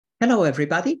Hello,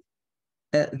 everybody.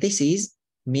 This is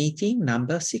meeting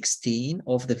number 16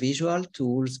 of the Visual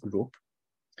Tools group,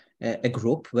 a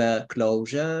group where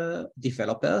Clojure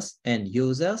developers and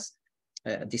users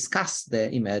discuss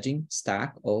the emerging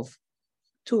stack of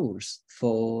tools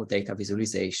for data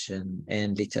visualization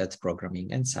and literate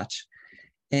programming and such.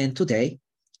 And today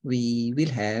we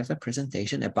will have a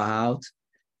presentation about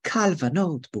Calva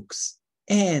Notebooks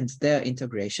and their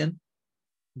integration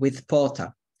with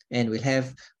Portal. And we'll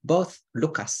have both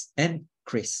Lukas and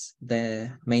Chris,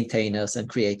 the maintainers and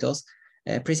creators,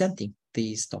 presenting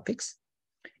these topics.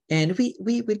 And we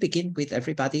will begin with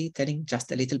everybody telling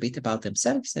just a little bit about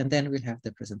themselves, and then we'll have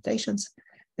the presentations.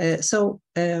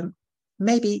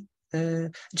 Maybe,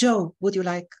 Joe, would you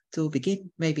like to begin?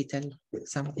 Maybe tell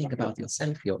something about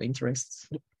yourself, your interests.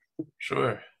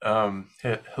 Sure.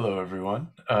 Hello, everyone.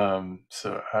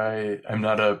 So I'm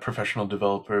not a professional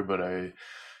developer, but I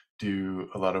do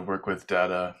a lot of work with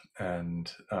data,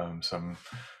 and so I'm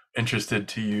interested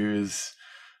to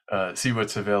see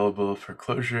what's available for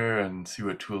Clojure and see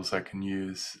what tools I can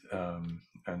use,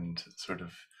 and sort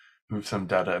of move some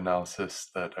data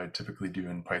analysis that I typically do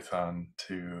in Python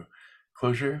to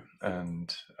Clojure.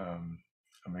 And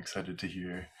I'm excited to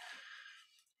hear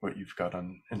what you've got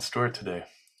in store today.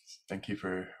 Thank you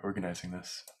for organizing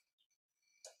this.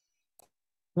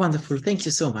 Wonderful. Thank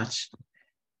you so much.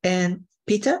 And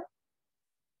Peter?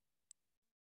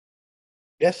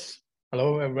 Yes.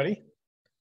 Hello, everybody.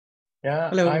 Yeah,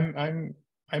 hello. I'm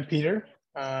Peter.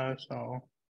 So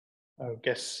I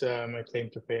guess my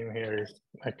claim to fame here is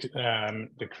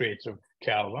the creator of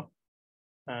Calva,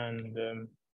 and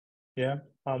yeah.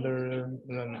 Other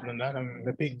than that, I'm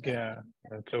a big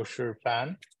Clojure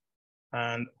fan,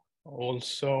 and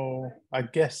also I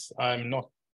guess I'm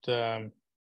not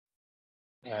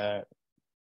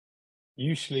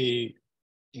usually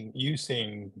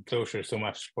using Clojure so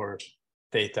much for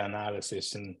data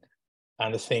analysis and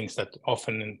the things that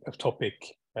often a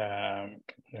topic for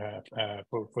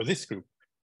this group,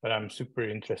 but I'm super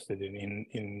interested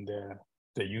in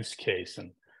the use case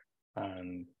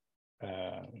and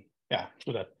yeah,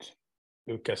 so that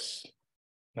Lukas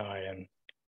and I and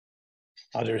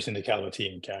others in the Calva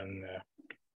team can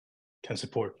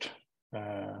support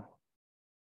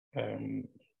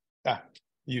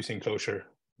using Clojure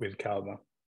with Calva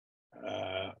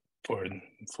for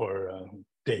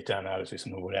data analysis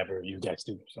and whatever you guys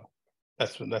do. So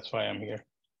that's why I'm here.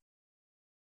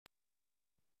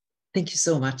 Thank you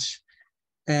so much.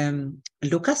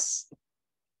 Lukas?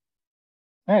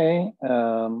 Hey,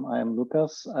 I'm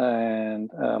Lukas,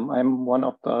 and I'm one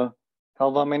of the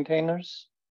Calva maintainers.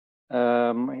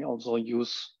 I also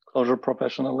use Clojure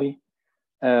professionally,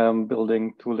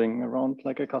 building tooling around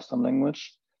like a custom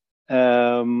language.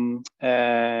 And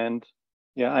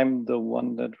yeah, I'm the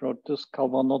one that wrote this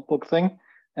Calva notebook thing.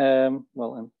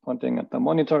 Well, I'm pointing at the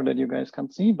monitor that you guys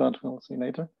can't see, but we'll see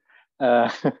later.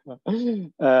 And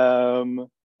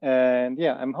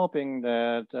yeah, I'm hoping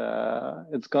that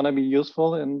it's going to be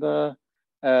useful in the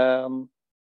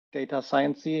data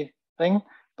sciencey thing,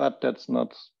 but that's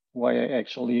not why I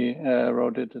actually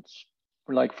wrote it. It's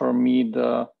like, for me,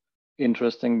 the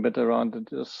interesting bit around it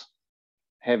is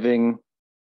having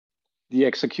the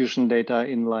execution data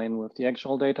in line with the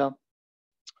actual data,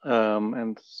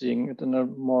 and seeing it in a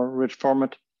more rich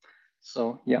format.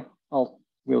 So yeah,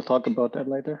 we'll talk about that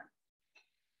later.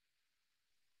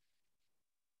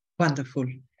 Wonderful.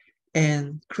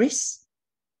 And Chris?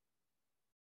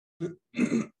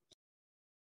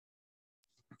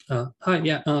 Hi,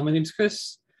 yeah, my name's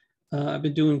Chris. I've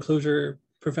been doing Clojure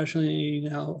professionally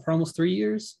now for almost 3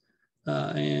 years.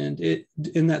 And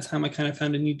in that time, I kind of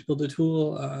found a need to build a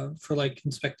tool for like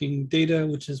inspecting data,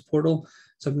 which is Portal.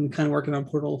 So I've been kind of working on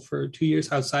Portal for 2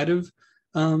 years outside of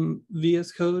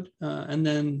VS Code. And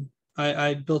then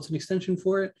I built an extension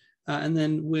for it. And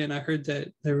then when I heard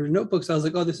that there were notebooks, I was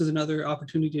like, oh, this is another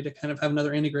opportunity to kind of have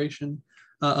another integration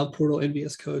of Portal in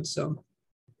VS Code. So,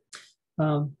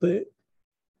 but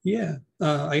yeah,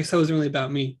 I guess that wasn't really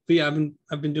about me. But yeah,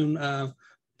 I've been doing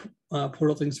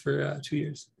Portal things for 2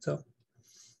 years. So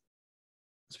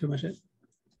that's pretty much it.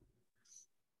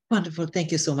 Wonderful.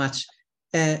 Thank you so much.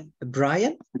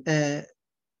 Brian,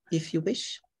 if you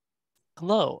wish.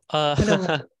 Hello.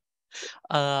 Hello.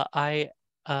 I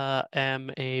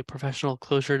am a professional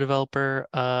Clojure developer.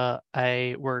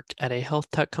 I work at a health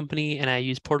tech company, and I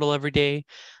use Portal every day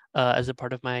as a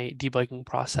part of my debugging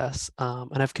process.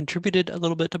 And I've contributed a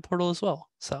little bit to Portal as well.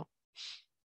 So.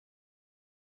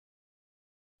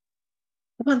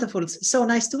 Wonderful. So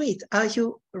nice to meet. Are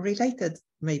you related,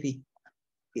 maybe?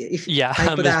 If yeah, I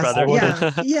I'm could his ask.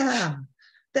 brother. Yeah,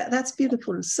 that's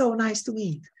beautiful. So nice to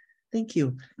meet. Thank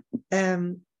you.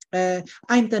 I'm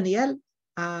Danielle.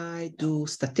 I do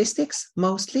statistics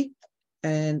mostly,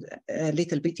 and a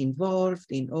little bit involved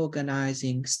in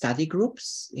organizing study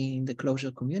groups in the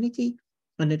Clojure community,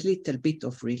 and a little bit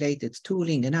of related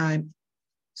tooling. And I'm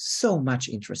so much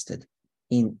interested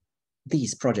in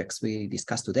these projects we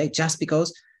discussed today, just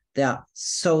because they are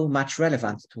so much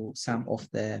relevant to some of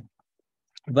the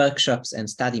workshops and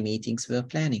study meetings we're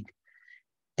planning.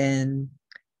 And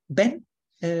Ben,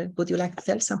 would you like to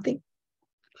tell something?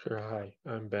 Sure. Hi,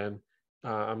 I'm Ben.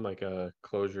 I'm like a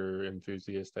Clojure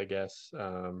enthusiast, I guess.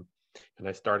 And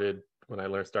I started when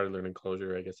I started learning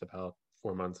Clojure, I guess about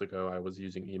 4 months ago. I was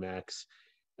using Emacs,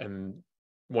 and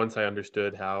once I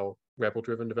understood how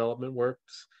REPL-driven development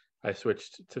works, I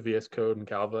switched to VS Code and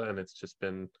Calva, and it's just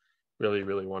been really,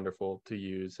 really wonderful to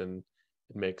use, and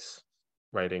it makes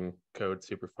writing code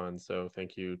super fun. So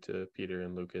thank you to Peter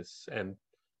and Lukas and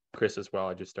Chris as well.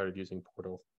 I just started using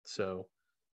Portal, so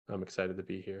I'm excited to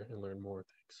be here and learn more.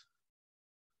 Thanks.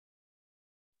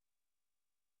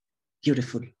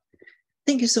 Beautiful.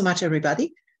 Thank you so much,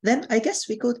 everybody. Then I guess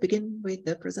we could begin with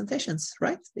the presentations,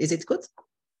 right? Is it good?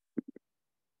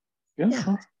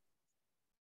 Yeah.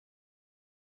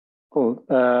 Cool.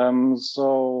 I'm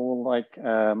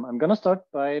gonna start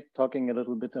by talking a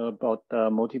little bit about the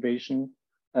motivation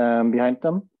behind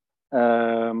them,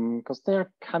 because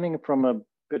they're coming from a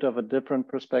bit of a different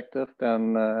perspective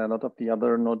than a lot of the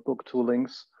other notebook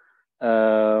toolings.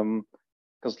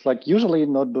 Because like usually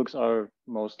notebooks are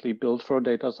mostly built for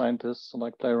data scientists, so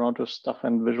like play around with stuff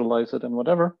and visualize it and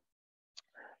whatever.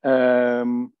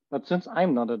 But since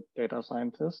I'm not a data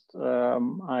scientist,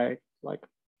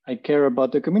 I care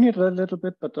about the community a little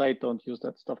bit, but I don't use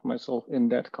that stuff myself in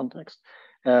that context.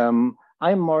 I'm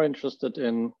more interested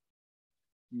in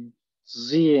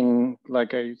seeing,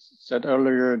 like I said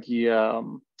earlier,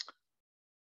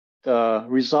 the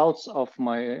results of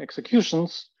my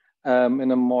executions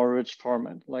in a more rich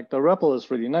format. Like the REPL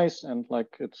is really nice, and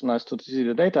like it's nice to see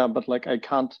the data, but like I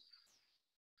can't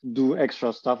do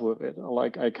extra stuff with it.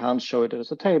 Like I can't show it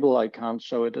as a table, I can't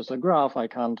show it as a graph, I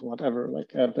can't whatever.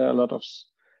 Like there are a lot of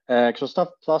extra stuff.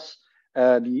 Plus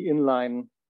the inline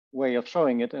way of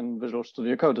showing it in Visual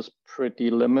Studio Code is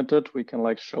pretty limited. We can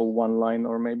like show one line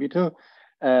or maybe two,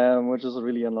 which is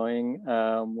really annoying.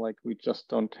 Like we just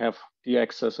don't have the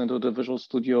access into the Visual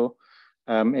Studio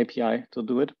API to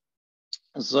do it.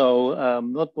 So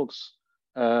notebooks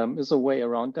is a way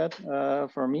around that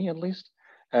for me at least,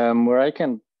 where I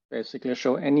can basically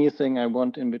show anything I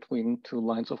want in between 2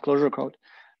 lines of Clojure code.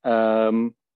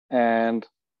 And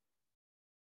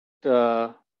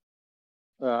the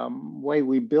way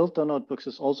we build the notebooks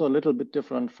is also a little bit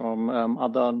different from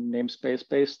other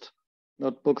namespace-based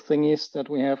notebook thingies that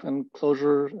we have in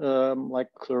Clojure,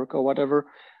 like Clerk or whatever,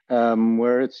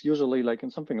 where it's usually like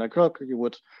in something like Clerk, you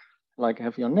would like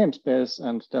have your namespace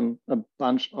and then a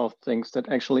bunch of things that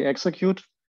actually execute.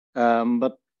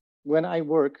 But when I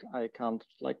work, I can't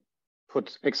like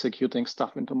put executing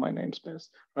stuff into my namespace,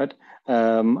 right?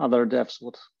 Other devs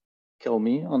would kill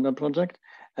me on the project.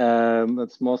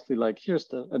 It's mostly like,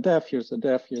 here's a dev, here's a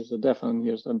dev, here's a def, and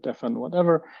here's a def and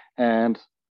whatever. And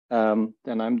then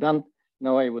I'm done.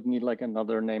 Now I would need like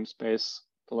another namespace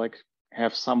to like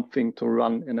have something to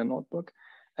run in a notebook,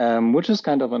 which is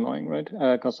kind of annoying, right?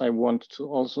 Because I want to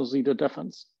also see the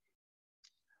defense.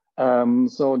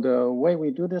 So the way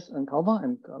we do this in Calva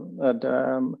and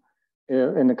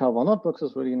in the Calva notebooks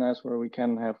is really nice, where we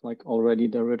can have like already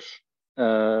the rich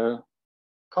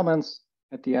comments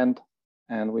at the end,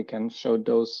 and we can show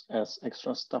those as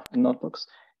extra stuff in notebooks.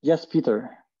 Yes,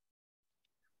 Peter.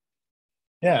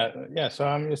 Yeah. So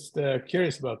I'm just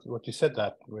curious about what you said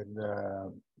that with,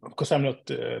 because I'm not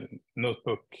a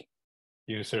notebook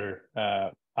user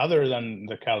other than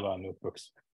the Calva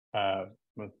notebooks.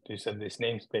 But you said this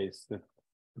namespace that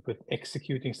you put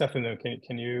executing stuff in them.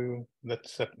 Can you?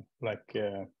 That's like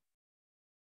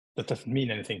that doesn't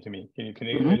mean anything to me. Can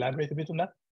you elaborate a bit on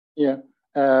that? Yeah.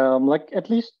 Like at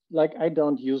least like I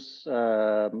don't use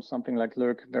something like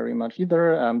Lurk very much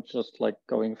either. I'm just like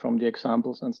going from the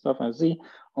examples and stuff I see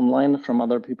online from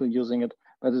other people using it.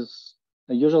 But it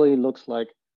usually looks like,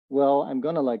 well, I'm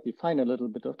gonna like define a little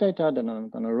bit of data, then I'm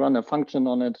gonna run a function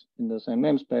on it in the same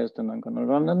namespace, then I'm gonna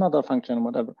run another function,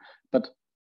 whatever. But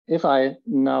if I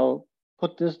now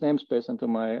put this namespace into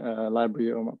my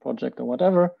library or my project or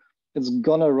whatever, it's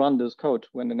gonna run this code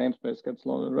when the namespace gets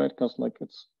loaded, right? Because like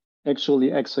it's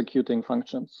actually executing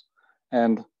functions,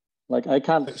 and like I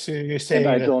can't. So you're saying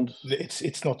I that don't.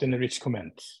 It's not in the rich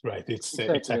comment, right? It's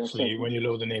actually when you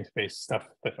load the namespace stuff.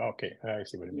 Okay, I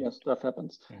see what you mean. Yes, stuff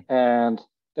happens, and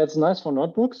that's nice for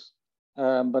notebooks,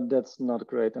 but that's not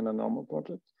great in a normal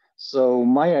project. So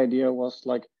my idea was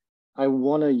like, I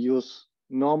want to use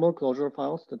normal Clojure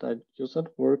files that I use at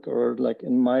work or like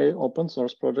in my open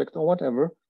source project or whatever,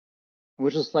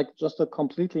 which is like just a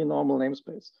completely normal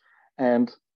namespace,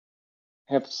 and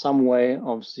have some way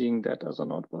of seeing that as a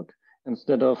notebook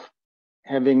instead of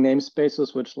having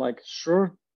namespaces which, like,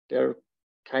 sure, they're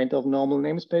kind of normal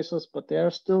namespaces, but they are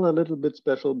still a little bit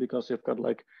special because you've got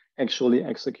like actually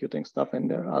executing stuff in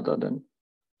there other than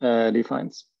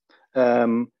defines.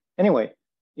 Anyway,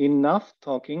 enough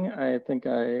talking. I think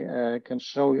I can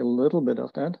show you a little bit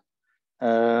of that.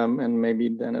 And maybe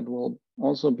then it will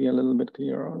also be a little bit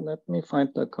clearer. Let me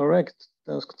find the correct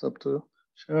desktop to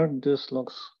share. This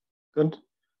looks good.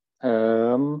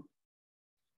 Cool.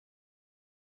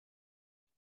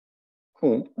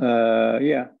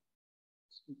 Yeah,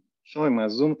 showing my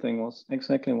Zoom thing was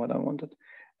exactly what I wanted.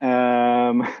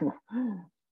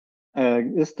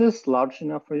 Is this large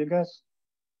enough for you guys?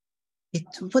 It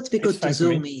would be good to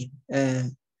zoom in.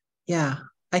 Yeah,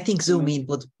 I think zoom in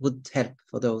would help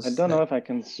for those. I don't know if I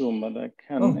can zoom, but I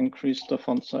can increase the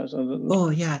font size a little. Oh,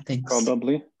 yeah, thanks.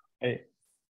 Probably. Hey,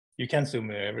 you can zoom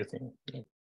everything.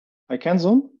 I can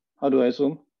zoom? How do I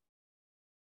zoom?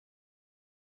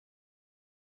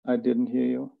 I didn't hear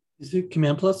you. Is it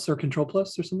Command plus or Control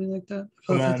plus or something like that?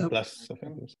 Command plus.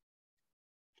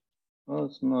 Oh,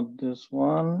 it's not this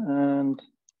one, and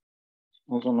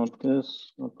also not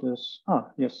this, not this.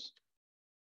 Ah, yes.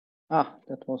 Ah,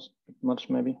 that was much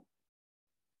maybe.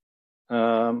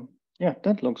 Yeah,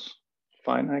 that looks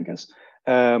fine, I guess.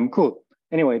 Cool.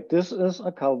 Anyway, this is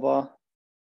a Calva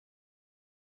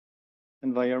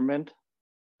environment.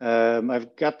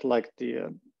 I've got like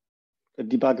the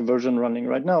debug version running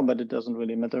right now, but it doesn't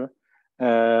really matter.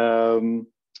 And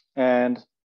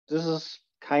this is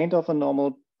kind of a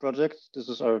normal project. This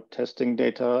is our testing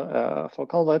data for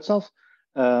Calva itself.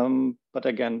 But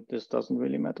again, this doesn't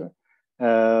really matter.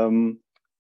 The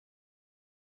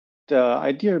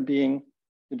idea being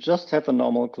you just have a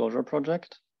normal Clojure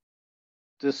project.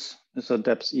 This is a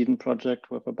Debs Eden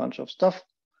project with a bunch of stuff.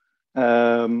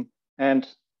 And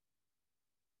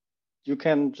you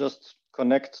can just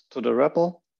connect to the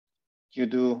REPL. You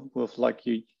do with like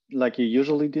you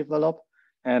usually develop,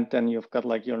 and then you've got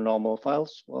like your normal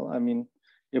files. Well, I mean,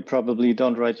 you probably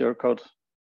don't write your code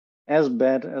as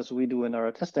bad as we do in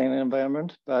our testing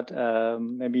environment, but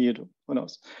maybe you do, who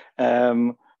knows.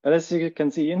 But as you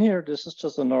can see in here, this is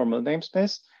just a normal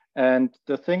namespace. And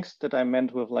the things that I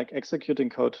meant with like executing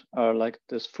code are like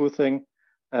this foo thing.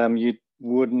 You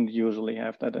wouldn't usually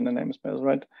have that in a namespace,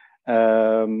 right?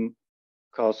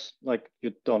 Because like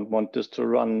you don't want this to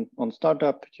run on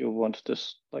startup. You want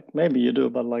this, like maybe you do,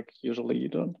 but like usually you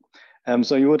don't.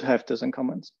 So you would have this in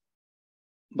comments.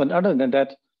 But other than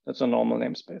that, that's a normal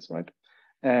namespace, right?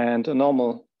 And a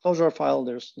normal Clojure file,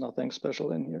 there's nothing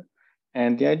special in here.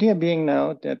 And the idea being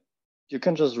now that you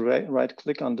can just right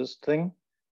click on this thing,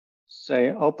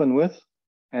 say open with,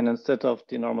 and instead of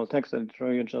the normal text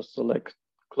editor, you just select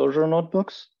Clojure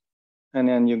Notebooks, and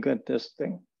then you get this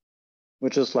thing,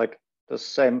 which is like the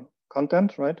same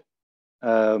content, right?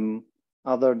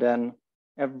 Other than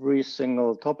every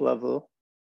single top level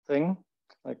thing,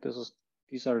 like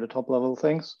these are the top level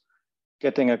things,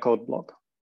 getting a code block.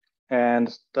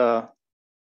 And the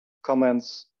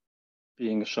comments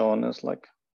being shown as like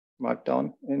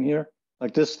markdown in here.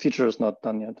 Like this feature is not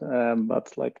done yet,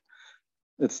 but like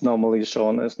it's normally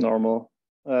shown as normal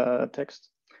text.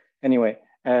 Anyway,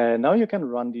 now you can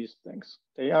run these things.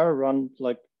 They are run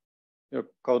like your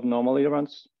code normally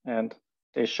runs, and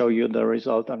they show you the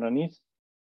result underneath.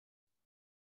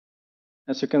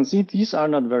 As you can see, these are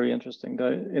not very interesting.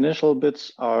 The initial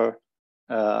bits are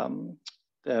the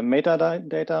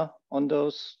metadata on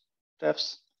those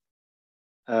defs,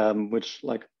 which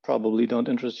like probably don't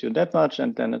interest you that much,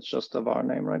 and then it's just a var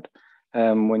name, right?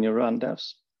 When you run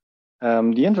defs.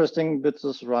 The interesting bits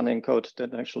is running code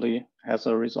that actually has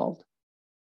a result.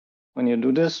 When you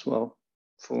do this, well,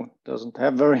 foo doesn't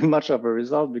have very much of a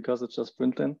result because it's just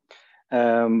println.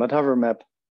 But hovermap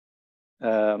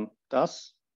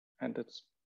does, and it's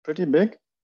pretty big.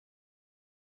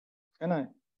 Can I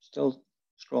still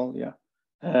scroll? Yeah.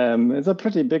 It's a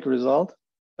pretty big result,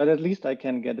 but at least I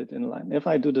can get it in line. If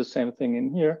I do the same thing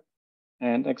in here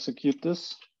and execute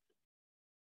this,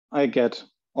 I get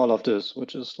all of this,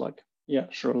 which is like, yeah,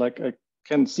 sure, like I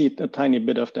can see a tiny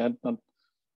bit of that, but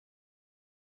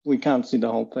we can't see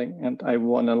the whole thing. And I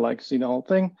want to like see the whole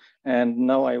thing. And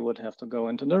now I would have to go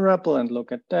into the REPL and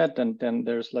look at that. And then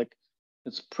there's like,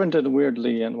 it's printed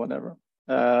weirdly and whatever.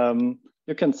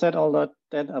 You can set all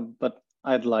that up, but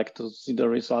I'd like to see the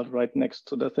result right next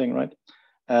to the thing, right?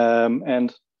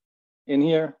 And in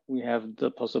here, we have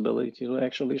the possibility to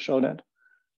actually show that.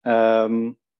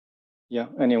 Yeah,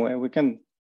 anyway, we can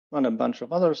run a bunch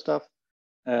of other stuff,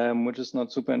 which is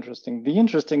not super interesting. The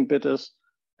interesting bit is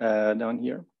down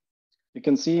here. You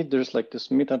can see there's like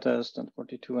this meta test and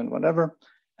 42 and whatever.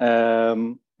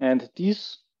 And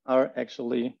these are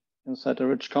actually inside a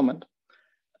rich comment.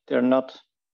 They're not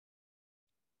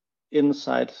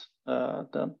inside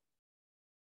the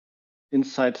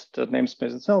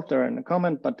namespace itself. They're in a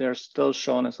comment, but they're still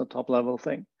shown as a top level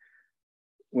thing,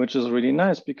 which is really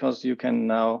nice because you can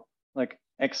now like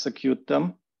execute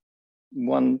them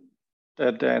and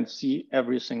see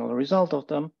every single result of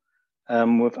them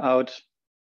without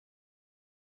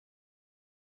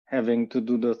having to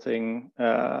do the thing,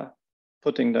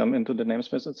 putting them into the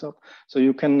namespace itself. So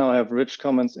you can now have rich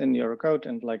comments in your code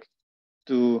and like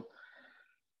do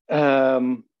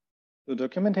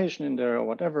documentation in there or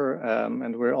whatever.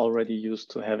 And we're already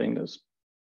used to having this.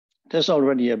 There's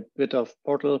already a bit of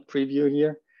Portal preview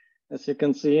here, as you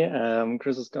can see.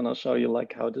 Chris is gonna show you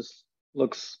like how this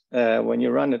looks when you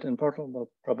run it in Portal. Well,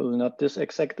 probably not this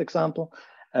exact example,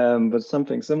 but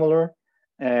something similar.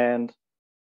 And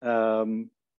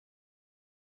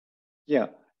yeah,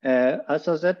 as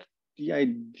I said, the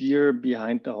idea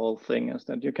behind the whole thing is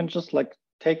that you can just like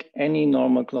take any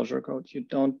normal Clojure code. You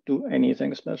don't do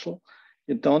anything special.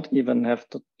 You don't even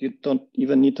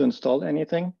need to install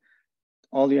anything.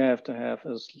 All you have to have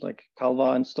is like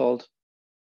Calva installed,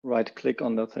 right click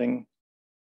on the thing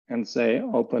and say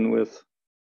open with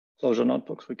Clojure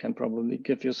Notebooks. We can probably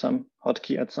give you some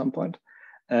hotkey at some point,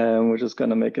 which is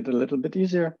gonna make it a little bit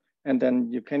easier. And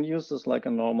then you can use this like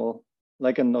a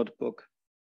notebook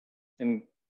in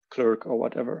Clerk or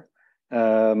whatever,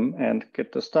 and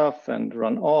get the stuff and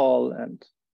run all and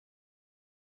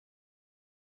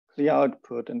clear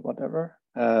output and whatever.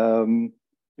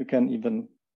 You can even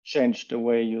change the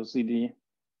way you see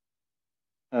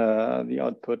the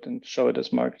output and show it as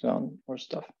markdown or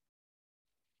stuff.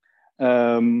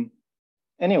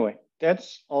 Anyway,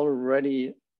 that's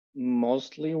already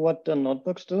mostly what the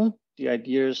notebooks do. The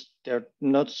idea is they're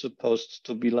not supposed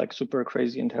to be like super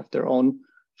crazy and have their own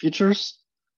features.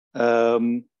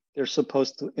 They're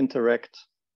supposed to interact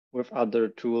with other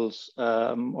tools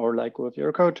or like with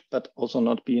your code, but also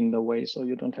not be in the way, so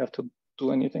you don't have to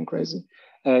do anything crazy.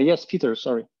 Yes, Peter,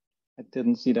 sorry, I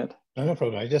didn't see that. No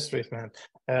problem, I just raised my hand.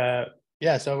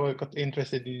 Yeah, so I got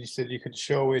interested. You said you could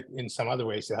show it in some other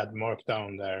ways. You had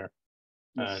markdown there.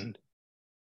 Yes. And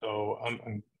so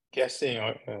I'm guessing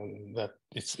that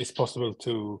it's possible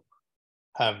to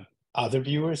have other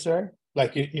viewers there.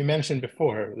 Like you mentioned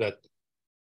before that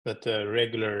the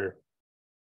regular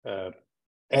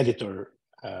editor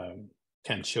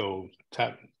can show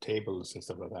tables and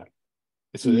stuff like that.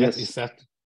 So yes. Is that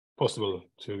possible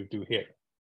to do here?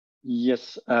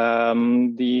 Yes.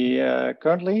 Currently,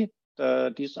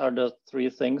 these are the three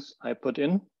things I put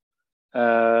in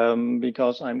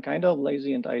because I'm kind of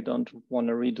lazy and I don't want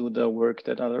to redo the work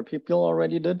that other people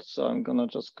already did. So I'm gonna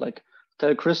just like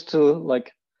tell Chris to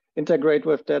like integrate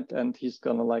with that, and he's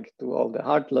gonna like do all the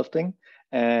hard lifting,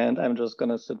 and I'm just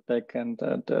gonna sit back and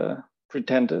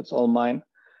pretend it's all mine.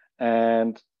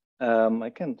 And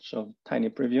I can show tiny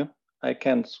preview. I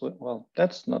can well,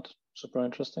 that's not super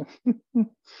interesting.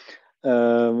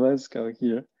 Let's go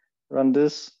here. Run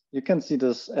this. You can see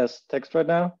this as text right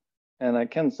now, and I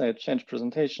can say change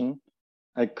presentation.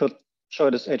 I could show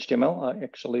it as HTML. I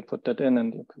actually put that in,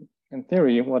 and you could, in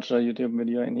theory, watch a YouTube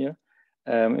video in here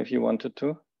if you wanted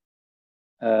to.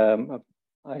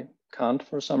 I can't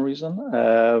for some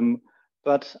reason,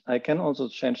 but I can also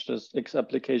change this X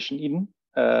application Eden.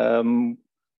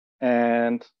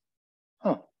 And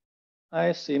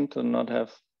I seem to not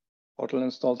have Portal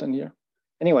installed in here.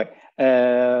 Anyway,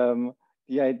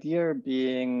 the idea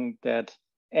being that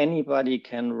anybody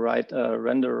can write a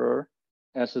renderer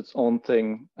as its own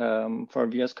thing for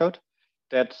VS Code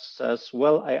that says,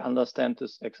 well, I understand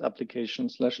this X application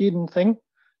 / Eden thing,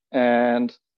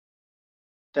 and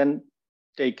then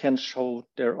they can show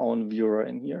their own viewer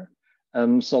in here.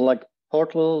 So like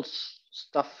Portal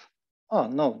stuff. Oh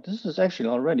no, this is actually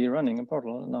already running in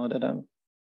Portal now that I'm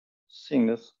seeing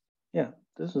this. Yeah,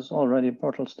 this is already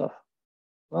Portal stuff.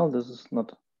 Well, this is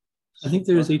not. I think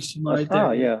there's HTML right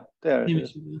there. Yeah, there it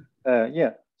is.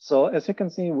 Yeah, so as you can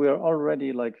see, we're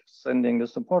already like sending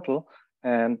this to Portal,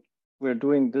 and we're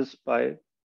doing this by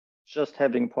just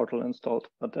having Portal installed.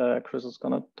 But Chris is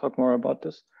gonna talk more about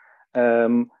this.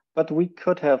 But we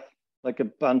could have like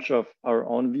a bunch of our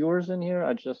own viewers in here.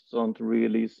 I just don't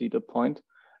really see the point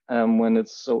when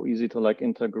it's so easy to like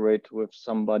integrate with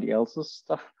somebody else's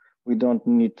stuff. We don't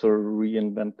need to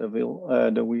reinvent the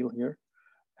wheel here.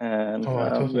 And I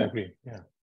totally yeah. agree. Yeah.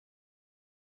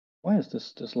 Why is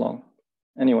this long?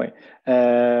 Anyway,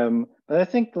 but I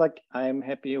think like I'm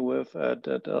happy with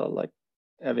that like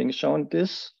having shown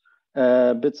this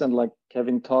bits and like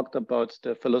having talked about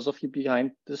the philosophy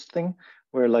behind this thing,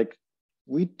 where like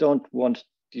we don't want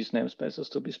these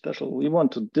namespaces to be special. We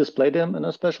want to display them in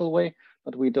a special way,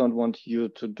 but we don't want you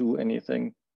to do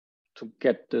anything to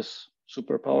get this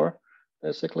superpower,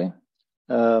 basically.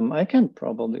 I can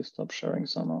probably stop sharing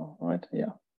somehow, right?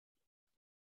 Yeah.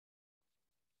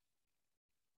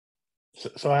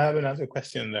 So I have another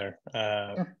question there.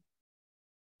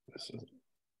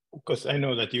 Because I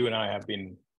know that you and I have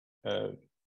been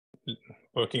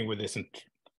working with this and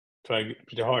trying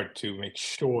pretty hard to make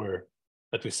sure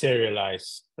that we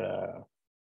serialize the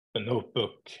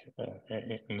notebook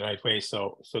in the right way,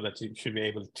 so that you should be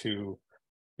able to,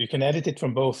 you can edit it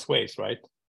from both ways, right?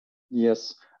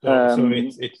 Yes. So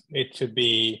it should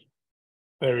be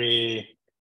very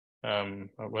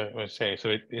what I say.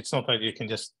 So it's not like you can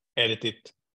just edit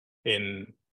it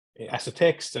in as a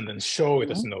text and then show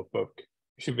it as a notebook.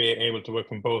 You should be able to work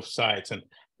from both sides, and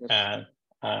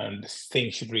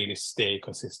things should really stay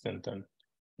consistent. And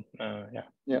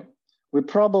yeah, we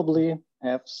probably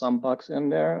have some bugs in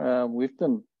there. We've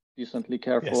been decently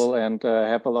careful and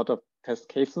have a lot of test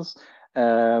cases,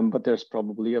 but there's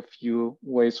probably a few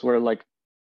ways where like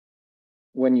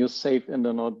when you save in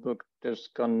the notebook, there's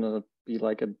gonna be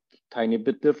like a tiny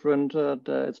bit different.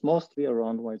 It's mostly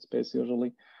around white space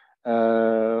usually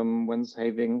when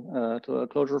saving to a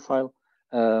Clojure file.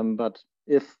 But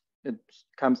if it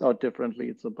comes out differently,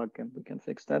 it's a bug and we can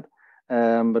fix that.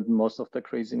 But most of the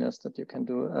craziness that you can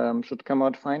do should come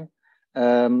out fine.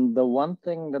 The one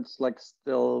thing that's like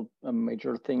still a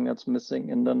major thing that's missing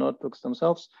in the notebooks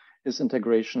themselves is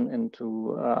integration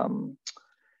into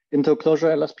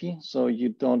Clojure LSP, so you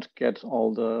don't get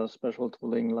all the special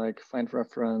tooling like find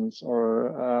reference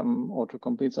or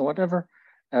autocompletes or whatever.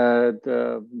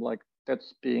 Like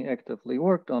that's being actively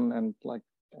worked on, and like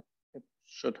it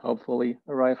should hopefully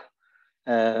arrive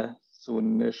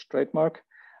soonish, trademark.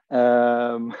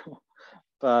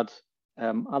 But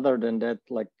other than that,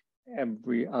 like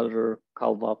every other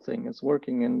Calva thing is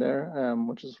working in there,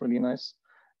 which is really nice.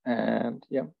 And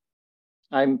yeah.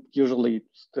 I'm usually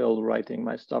still writing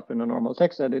my stuff in a normal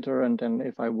text editor, and then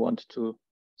if I want to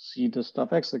see the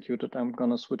stuff executed, I'm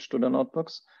gonna switch to the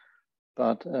notebooks.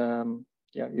 But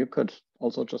yeah, you could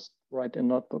also just write in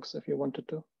notebooks if you wanted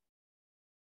to.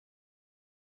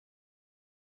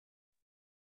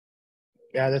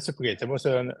 Yeah, that's great. There was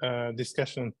a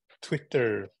discussion on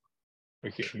Twitter,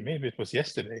 maybe it was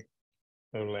yesterday,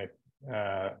 or like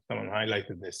someone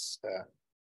highlighted this,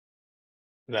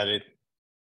 that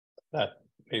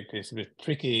it is a bit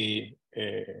tricky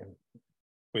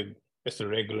with just a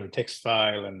regular text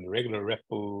file and regular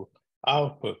repo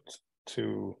output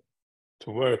to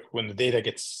work when the data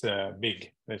gets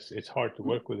big. It's hard to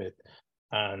work with it,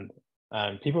 and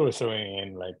people are throwing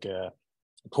in like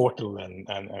Portal and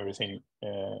everything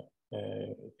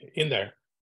in there,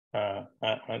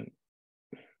 and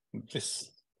this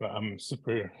I'm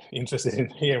super interested in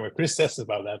hearing what Chris says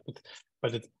about that,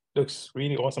 but it looks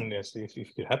really awesome. If you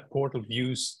could have Portal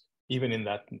views even in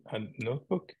that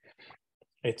notebook,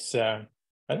 it's I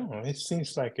don't know, it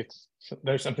seems like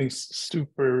there's something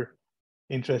super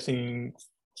interesting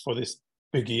for this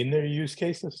beginner use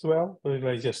case as well.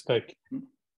 Like just like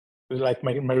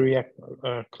my Maria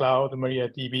Cloud, Maria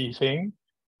DB thing.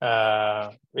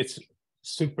 It's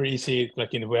super easy,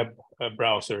 like in the web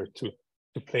browser, to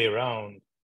play around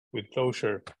with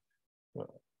Clojure,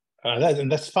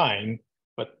 and that's fine.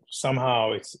 But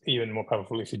somehow it's even more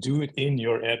powerful if you do it in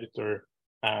your editor,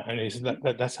 and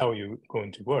that's how you're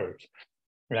going to work.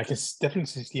 And I can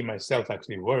definitely see myself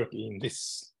actually work in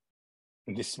this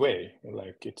way.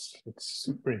 Like it's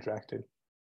super interactive.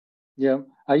 Yeah,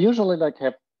 I usually like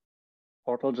have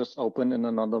Portal just open in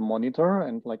another monitor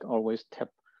and like always tap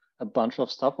a bunch of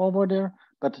stuff over there.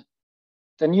 But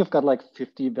then you've got like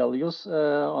 50 values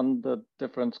on the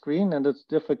different screen, and it's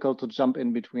difficult to jump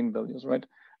in between values, right?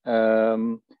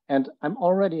 And I'm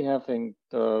already having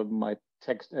my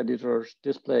text editor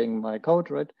displaying my code,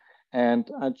 right? And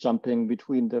I'm jumping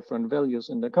between different values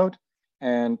in the code.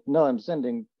 And now I'm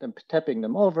sending them, tapping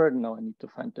them over. Now I need to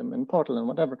find them in Portal and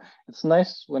whatever. It's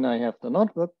nice when I have the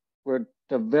notebook where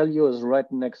the value is right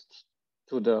next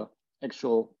to the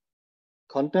actual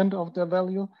content of the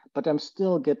value, but I'm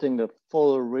still getting the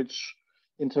full rich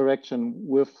interaction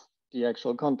with the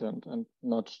actual content, and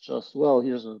not just, well,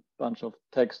 here's a bunch of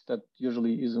text that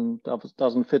usually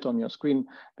doesn't fit on your screen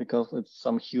because it's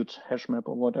some huge hash map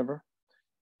or whatever.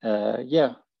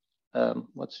 Yeah.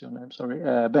 What's your name? Sorry,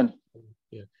 Ben.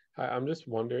 Yeah, I'm just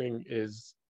wondering,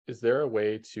 is there a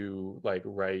way to like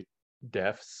write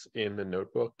defs in the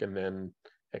notebook and then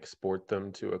export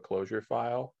them to a Clojure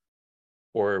file?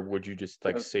 Or would you just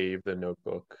like save the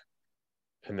notebook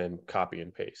and then copy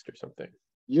and paste or something?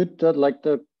 You did like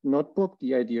the notebook,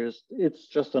 the idea is it's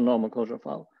just a normal Clojure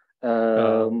file.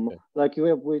 Okay. Like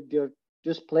you're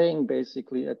displaying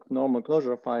basically a normal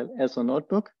Clojure file as a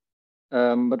notebook.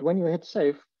 But when you hit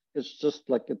save, it's just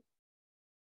like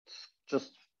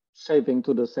just saving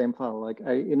to the same file. Like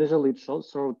I initially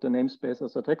showed the namespace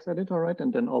as a text editor, right?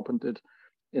 And then opened it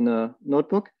in a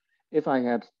notebook. If I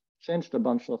had changed a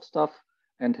bunch of stuff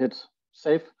and hit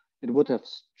save, it would have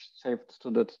saved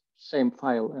to that same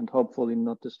file and hopefully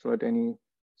not destroyed any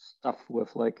stuff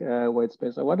with like white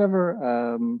space or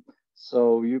whatever.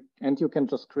 So you can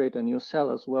just create a new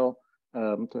cell as well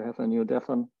to have a new def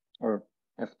on, or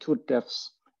have two defs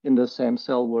in the same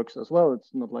cell works as well. It's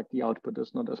not like the output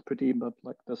is not as pretty, but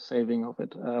like the saving of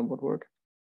it would work.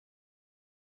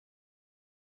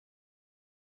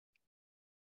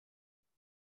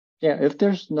 Yeah, if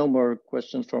there's no more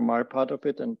questions from our part of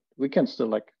it, and we can still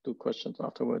like do questions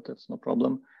afterward, that's no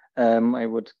problem. I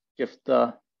would give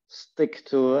the stick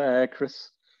to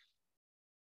Chris.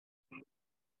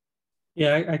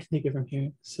 Yeah, I can take it from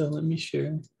here. So let me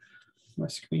share my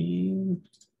screen.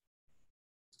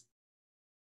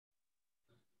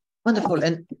 Wonderful.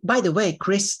 And by the way,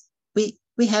 Chris,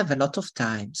 we have a lot of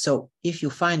time. So if you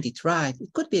find it right,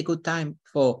 it could be a good time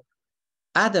for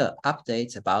other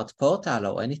updates about Portal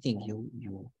or anything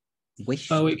you wish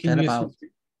to tell about.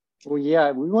 Oh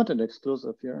yeah, we want an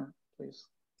exclusive here, please.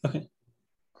 Okay.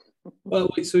 Well,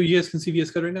 wait, so you guys can see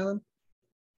VS Code right now then?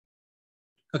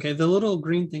 Okay, the little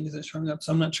green thing isn't showing up,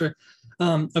 so I'm not sure.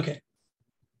 Okay,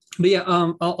 but yeah,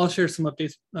 I'll share some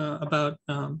updates about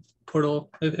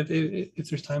Portal if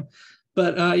there's time.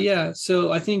 But yeah,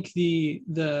 so I think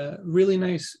the really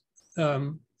nice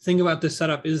thing about this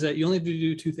setup is that you only have to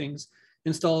do two things: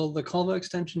 install the Calva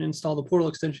extension, install the Portal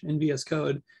extension in VS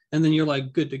Code, and then you're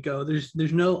like good to go. There's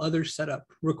no other setup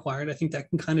required. I think that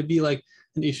can kind of be like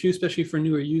an issue, especially for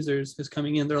newer users who's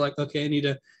coming in. They're like, okay, I need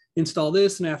to install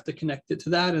this and I have to connect it to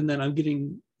that, and then I'm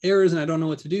getting errors and I don't know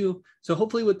what to do. So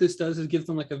hopefully what this does is give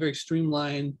them like a very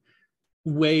streamlined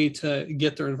way to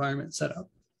get their environment set up.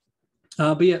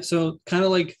 But yeah, so kind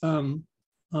of like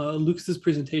Lukas's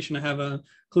presentation, I have a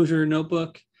Clojure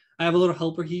notebook. I have a little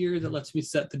helper here that lets me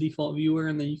set the default viewer,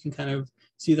 and then you can kind of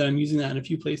see that I'm using that in a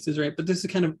few places, right? But this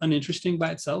is kind of uninteresting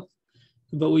by itself.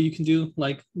 But what you can do,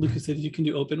 like Lukas said, you can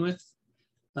do open with,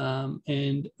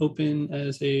 and open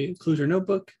as a Clojure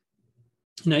notebook.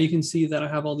 Now you can see that I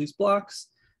have all these blocks,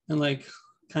 and like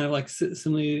kind of like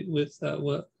similarly with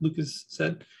what Lukas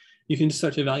said, you can just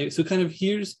start to evaluate. So kind of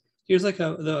here's like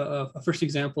a first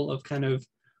example of kind of,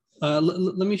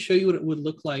 let me show you what it would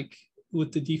look like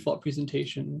with the default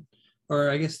presentation, or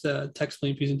I guess the text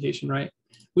plain presentation, right?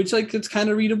 Which like it's kind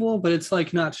of readable, but it's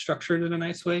like not structured in a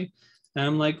nice way. And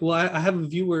I'm like, well, I have a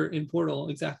viewer in Portal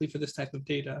exactly for this type of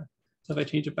data. So if I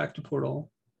change it back to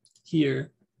Portal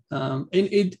here, and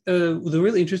the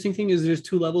really interesting thing is there's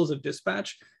two levels of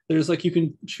dispatch. There's like, you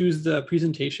can choose the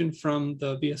presentation from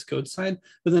the VS Code side,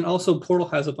 but then also Portal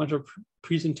has a bunch of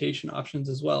presentation options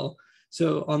as well.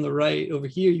 So on the right over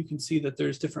here, you can see that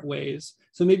there's different ways.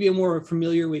 So maybe a more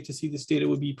familiar way to see this data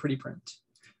would be pretty print,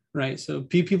 right? So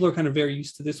people are kind of very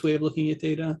used to this way of looking at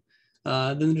data.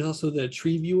 Then there's also the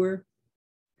tree viewer,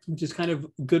 which is kind of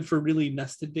good for really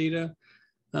nested data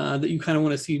that you kind of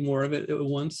want to see more of it at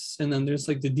once. And then there's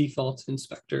like the default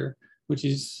inspector, which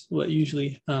is what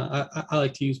usually I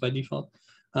like to use by default.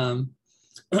 But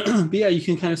yeah, you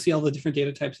can kind of see all the different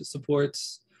data types it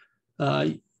supports.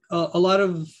 A lot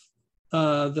of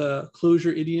the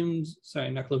Clojure idioms,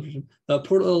 sorry, not Clojure, the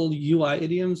Portal UI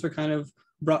idioms are kind of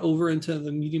brought over into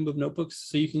the medium of notebooks.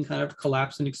 So you can kind of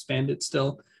collapse and expand it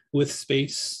still with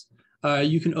space.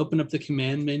 You can open up the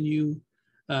command menu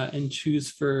and choose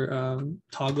for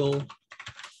toggle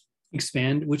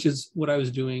expand, which is what I was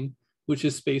doing, which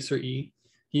is space or E.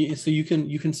 So you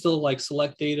can still like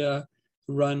select data,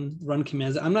 run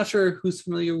commands. I'm not sure who's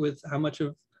familiar with how much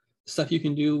of stuff you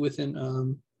can do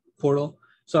within Portal.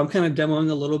 So I'm kind of demoing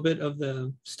a little bit of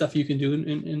the stuff you can do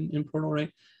in Portal,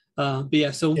 right? But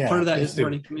yeah, so part of that is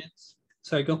running commands.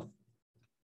 Sorry, go.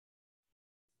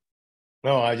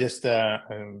 No, I just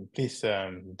please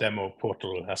demo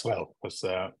Portal as well, because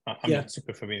I'm not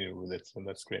super familiar with it, so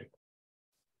that's great.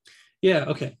 Yeah.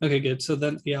 Okay. Good. So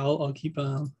then, yeah, I'll keep.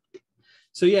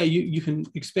 So yeah, you can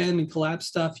expand and collapse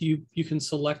stuff. You can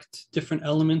select different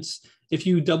elements. If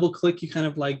you double click, you kind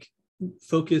of like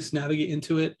focus, navigate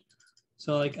into it.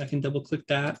 So like I can double click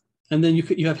that, and then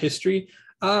you have history.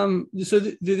 So this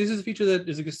is a feature that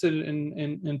has existed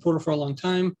in Portal for a long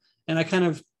time, and I kind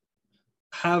of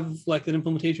have like an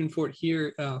implementation for it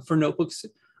here for notebooks.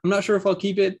 I'm not sure if I'll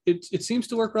keep it. It seems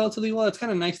to work relatively well. It's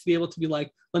kind of nice to be able to be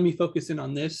like, let me focus in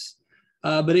on this.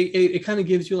 But it kind of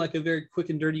gives you like a very quick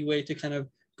and dirty way to kind of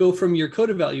go from your code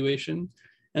evaluation,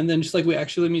 and then just like, wait,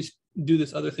 actually, let me do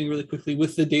this other thing really quickly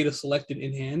with the data selected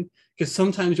in hand, because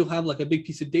sometimes you'll have like a big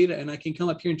piece of data and I can come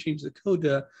up here and change the code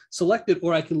to select it,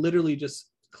 or I can literally just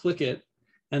click it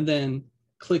and then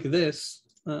click this.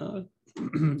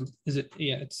 Is it?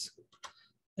 Yeah, it's,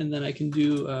 and then I can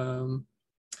do,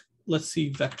 let's see,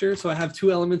 vector. So I have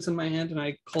two elements in my hand and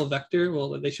I call vector.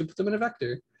 Well, they should put them in a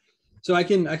vector. So I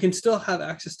can still have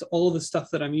access to all the stuff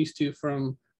that I'm used to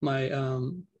from my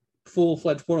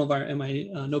full-fledged Portal environment and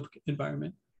my notebook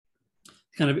environment.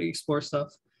 Kind of explore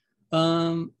stuff.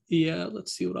 Yeah,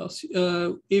 let's see what else.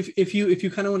 If you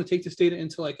kind of want to take this data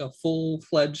into like a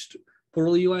full-fledged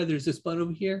Portal UI, there's this button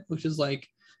over here, which is like,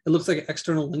 it looks like an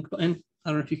external link button. I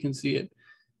don't know if you can see it.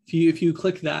 If you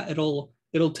click that, it'll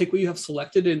take what you have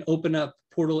selected and open up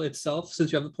Portal itself.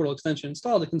 Since you have the Portal extension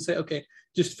installed, it can say, okay,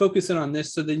 just focus in on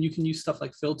this. So then you can use stuff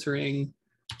like filtering.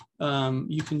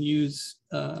 You can use,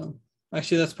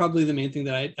 actually, that's probably the main thing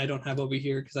that I don't have over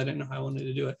here because I didn't know how I wanted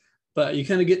to do it. But you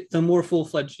kind of get the more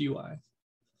full-fledged UI.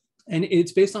 And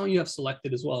it's based on what you have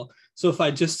selected as well. So if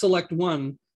I just select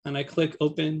one and I click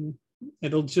open,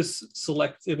 it'll just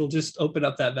open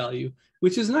up that value,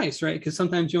 which is nice, right? Because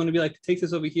sometimes you want to be like, take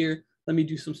this over here, let me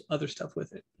do some other stuff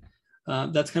with it.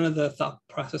 That's kind of the thought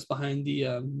process behind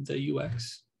the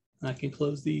UX. I can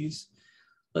close these.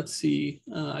 Let's see,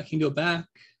 I can go back,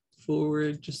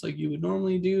 forward, just like you would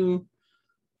normally do.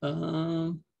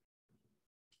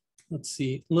 Let's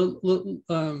see,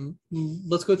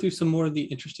 let's go through some more of the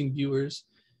interesting viewers.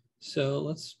 So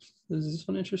is this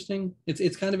one interesting?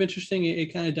 It's kind of interesting.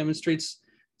 It kind of demonstrates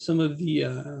some of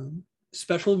the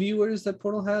special viewers that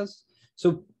Portal has.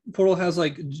 So Portal has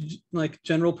like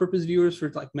general purpose viewers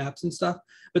for like maps and stuff,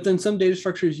 but then some data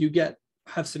structures you get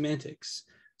have semantics.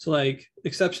 So like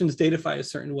exceptions datify a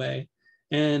certain way,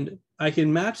 and I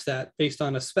can match that based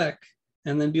on a spec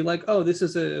and then be like, oh, this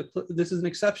is an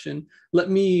exception. Let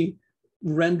me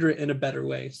render it in a better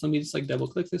way. So let me just like double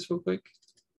click this real quick.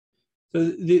 So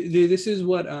this is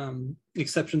what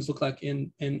exceptions look like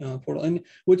in Portal. And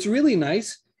what's really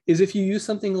nice is if you use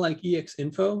something like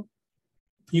exinfo,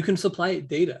 you can supply it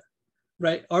data,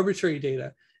 right? Arbitrary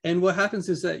data. And what happens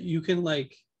is that you can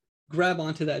like grab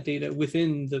onto that data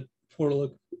within the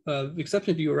Portal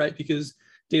exception viewer, right? Because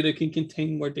data can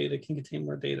contain more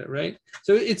data, right?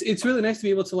 So it's really nice to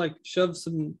be able to like shove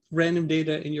some random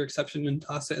data in your exception and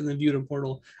toss it and then view it in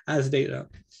Portal as data.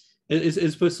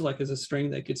 It's supposed to like as a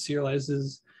string that gets serialized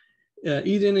as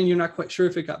Eden, and you're not quite sure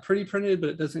if it got pretty printed, but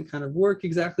it doesn't kind of work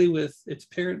exactly with its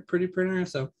parent pretty printer.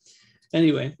 So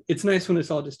anyway, it's nice when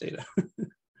it's all just data.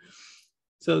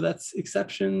 So that's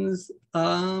exceptions.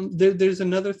 There's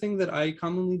another thing that I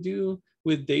commonly do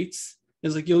with dates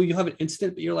is like you'll have an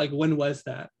instant, but you're like, when was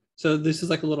that? So this is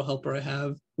like a little helper I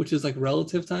have, which is like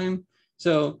relative time.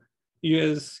 So you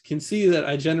guys can see that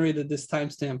I generated this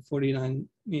timestamp 49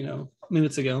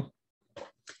 minutes ago.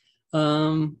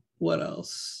 What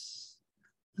else?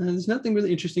 There's nothing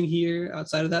really interesting here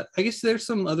outside of that. I guess there's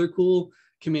some other cool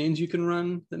commands you can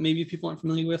run that maybe people aren't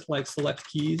familiar with, like select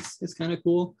keys. It's kind of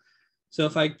cool. So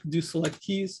if I do select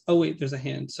keys, oh wait, there's a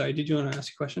hand. Sorry, did you want to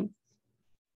ask a question?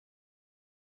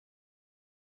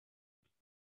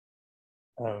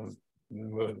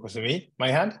 Was it me?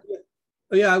 My hand?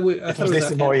 Oh yeah, I thought it was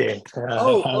this annoying.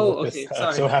 Okay, sorry.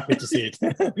 I'm so happy to see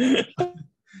it.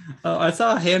 Oh, I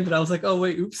saw a hand, but I was like, oh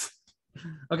wait, oops.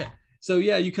 Okay, so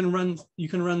yeah, you can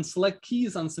run select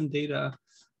keys on some data.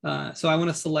 So I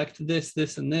want to select this,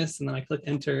 this, and this, and then I click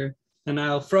enter. And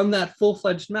now from that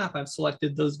full-fledged map, I've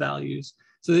selected those values.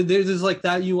 So there's like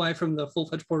that UI from the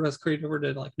full-fledged Portal has created over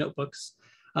to like notebooks.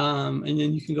 And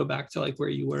then you can go back to like where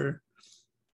you were.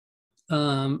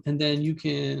 And then you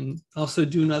can also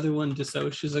do another one,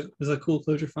 dissoc is a cool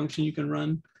Clojure function you can run.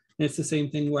 And it's the same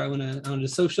thing where I want to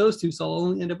dissoc those two, so I'll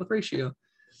only end up with ratio.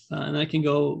 And I can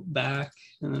go back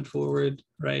and then forward,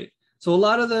 right? So a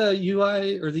lot of the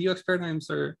UI or the UX paradigms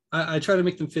are, I try to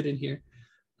make them fit in here.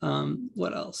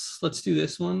 What else? Let's do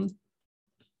this one.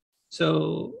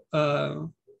 So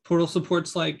Portal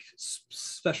supports like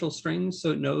special strings.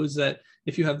 So it knows that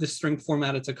if you have this string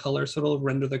format, it's a color, so it'll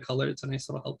render the color. It's a nice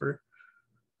little helper.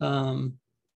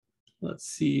 Let's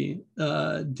see,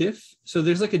 diff. So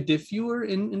there's like a diff viewer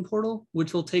in Portal,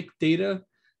 which will take data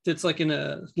that's like in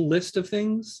a list of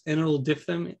things and it'll diff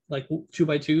them like 2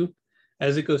 by 2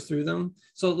 as it goes through them.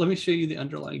 So let me show you the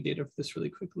underlying data for this really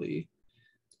quickly.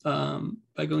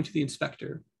 by going to the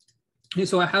inspector. And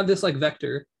so I have this like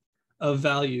vector of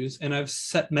values, and I've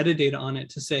set metadata on it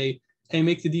to say, hey,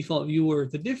 make the default viewer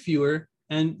the diff viewer,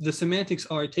 and the semantics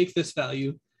are take this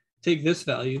value,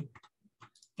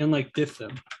 and like diff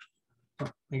them. Oh,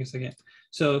 I guess I can't.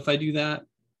 So if I do that,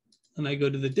 and I go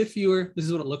to the diff viewer, this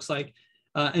is what it looks like.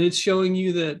 And it's showing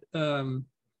you that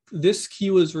this key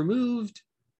was removed,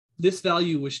 this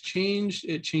value was changed,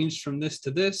 it changed from this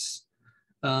to this.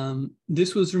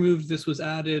 This was removed, this was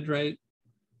added, right?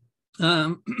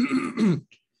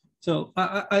 So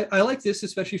I like this,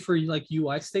 especially for like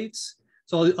UI states.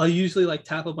 So I'll usually like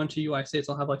tap a bunch of UI states.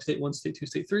 I'll have like state 1, state 2,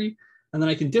 state 3, and then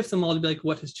I can diff them all to be like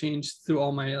what has changed through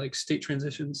all my like state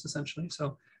transitions essentially.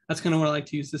 So that's kind of what I like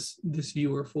to use this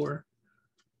viewer for.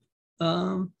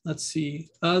 Let's see.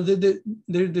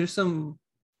 There's some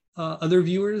other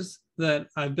viewers that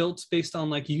I built based on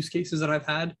like use cases that I've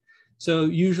had. So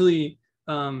usually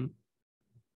when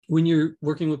you're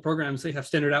working with programs, they have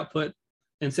standard output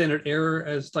and standard error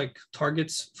as like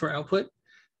targets for output.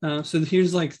 So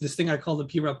here's like this thing I call the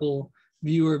prepl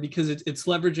viewer, because it's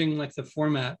leveraging like the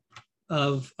format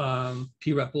of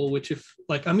prepl, which if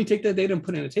like, let me take that data and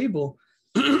put it in a table,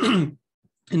 and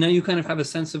now you kind of have a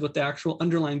sense of what the actual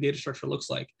underlying data structure looks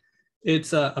like.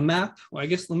 It's a map. Well, I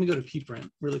guess let me go to pprint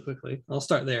really quickly. I'll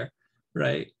start there,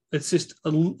 right? It's just a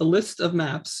list of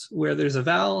maps where there's a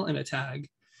val and a tag,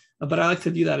 but I like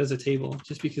to do that as a table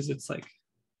just because it's like,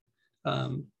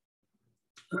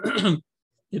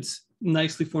 it's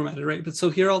nicely formatted, right? But so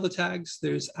here are all the tags.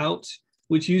 There's out,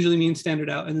 which usually means standard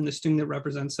out, and then the string that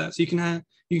represents that. So you can kind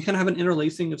of have an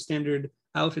interlacing of standard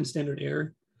out and standard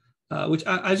error, which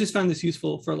I just found this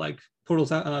useful for like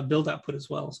Portal's build output as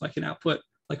well. So I can output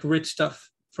like rich stuff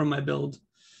from my build.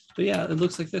 But yeah, it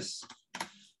looks like this.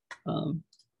 And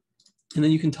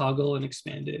then you can toggle and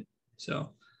expand it.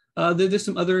 So there's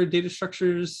some other data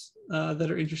structures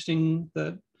that are interesting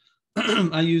that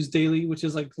I use daily, which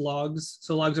is like logs.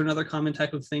 So logs are another common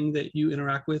type of thing that you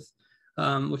interact with,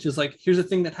 which is like, here's a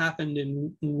thing that happened,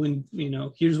 and when, you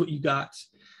know, here's what you got.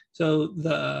 So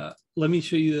let me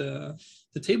show you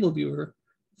the table viewer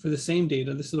for the same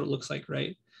data. This is what it looks like,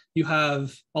 right? You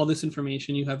have all this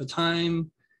information. You have a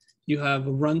time, you have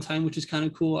a runtime, which is kind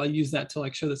of cool. I use that to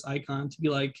like show this icon to be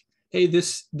like, hey,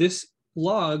 this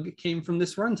log came from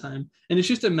this runtime. And it's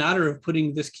just a matter of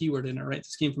putting this keyword in it, right?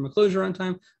 This came from a Clojure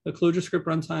runtime, a Clojure script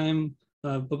runtime,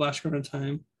 a Badahdaha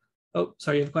runtime. Oh,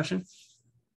 sorry, you have a question?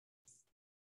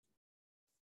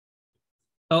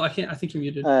 Oh, I think you're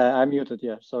muted. I'm muted,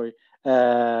 yeah, sorry.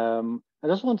 I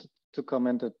just wanted to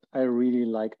comment that I really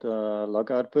like the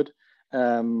log output,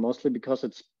 mostly because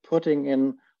it's putting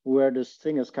in where this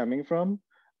thing is coming from.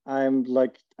 I'm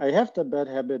like, I have the bad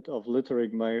habit of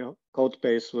littering my code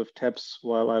base with tabs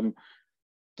while I'm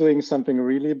doing something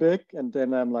really big. And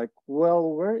then I'm like,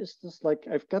 well, where is this? Like,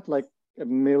 I've got like a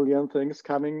million things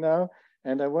coming now,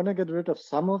 and I want to get rid of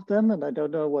some of them, and I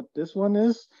don't know what this one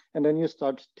is. And then you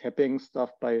start tapping stuff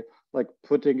by like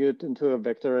putting it into a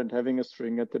vector and having a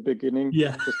string at the beginning,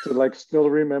 Yeah, just to like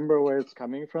still remember where it's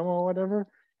coming from or whatever.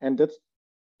 And that's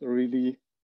really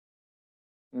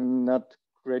not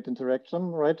great interaction,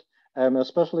 right?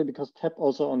 Especially because tab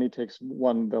also only takes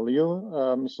one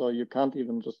value. So you can't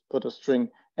even just put a string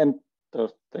and the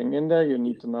thing in there. You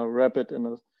need to now wrap it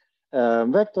in a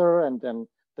vector, and then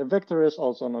the vector is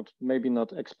also maybe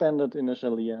not expanded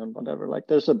initially and whatever. Like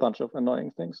there's a bunch of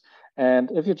annoying things.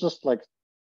 And if you just like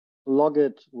log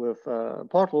it with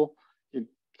Portal, you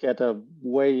get a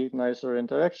way nicer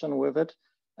interaction with it.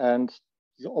 And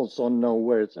you also know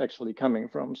where it's actually coming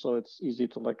from. So it's easy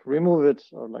to like remove it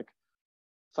or like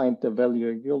find the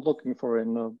value you're looking for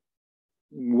in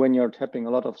when you're tapping a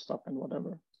lot of stuff and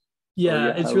whatever. Yeah, so,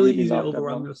 yeah, it's I really really easy to love that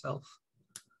overwhelm one. yourself.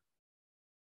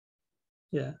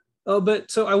 Yeah. Oh,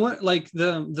 but so I want like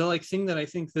the like thing that I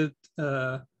think that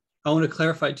I want to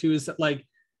clarify too is that like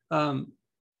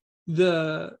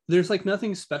there's like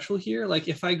nothing special here. Like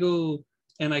if I go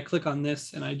and I click on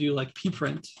this and I do like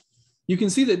pprint, you can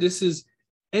see that this is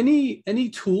any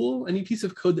tool, any piece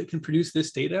of code that can produce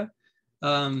this data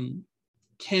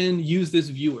can use this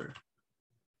viewer,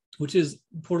 which is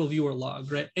Portal viewer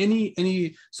log, right?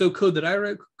 So code that I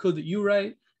write, code that you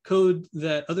write, code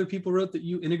that other people wrote that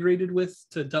you integrated with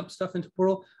to dump stuff into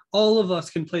Portal, all of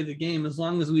us can play the game as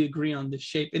long as we agree on this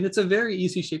shape. And it's a very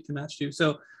easy shape to match to.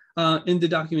 So in the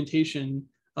documentation,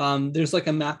 there's like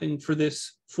a mapping for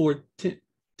this for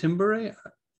timbre,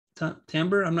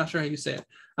 I'm not sure how you say it.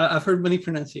 I've heard many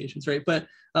pronunciations, right? But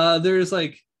there's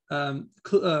like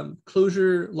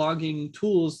Clojure logging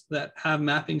tools that have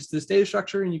mappings to this data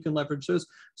structure, and you can leverage those.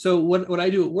 So what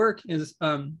I do at work is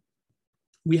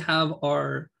we have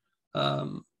our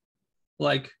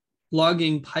like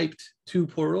logging piped to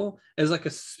Portal as like a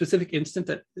specific instance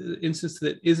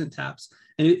that isn't taps,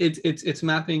 and it's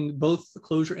mapping both the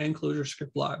Clojure and Clojure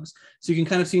script logs. So you can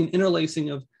kind of see an interlacing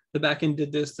of the backend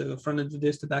did this, the front end did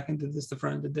this, the backend did this, the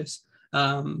front end did this,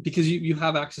 because you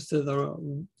have access to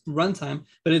the runtime,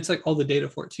 but it's like all the data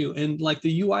for it too. And like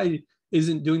the UI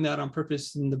isn't doing that on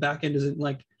purpose, and the backend isn't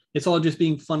like, it's all just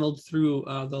being funneled through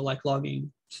the like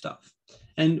logging stuff.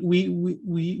 And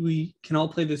we can all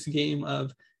play this game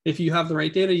of, if you have the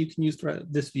right data, you can use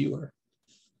this viewer.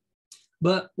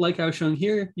 But like I was showing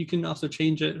here, you can also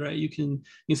change it, right? You can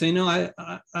say, no,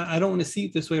 I don't want to see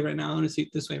it this way right now. I want to see it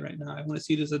this way right now. I want to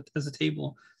see it as a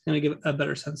table, and I give a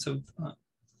better sense of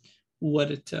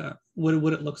what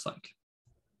it looks like.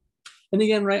 And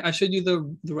again, right, I showed you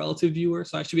the relative viewer,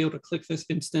 so I should be able to click this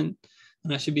instant,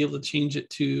 and I should be able to change it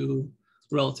to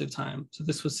relative time. So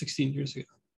this was 16 years ago.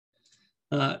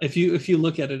 If you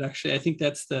look at it, actually, I think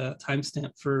that's the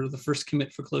timestamp for the first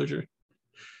commit for Clojure.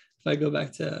 If I go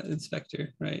back to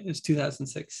inspector, right, it's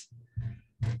 2006.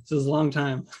 So it's a long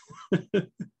time.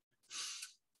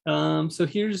 So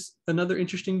here's another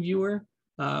interesting viewer,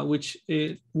 which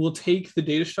it will take the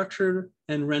data structure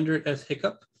and render it as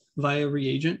hiccup via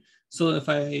reagent. So if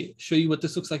I show you what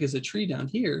this looks like as a tree down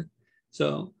here,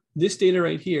 so this data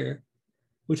right here,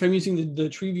 which I'm using the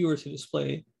tree viewer to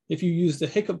display, if you use the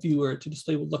hiccup viewer to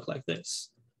display, would look like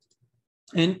this.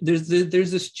 And there's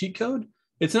this cheat code.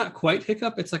 It's not quite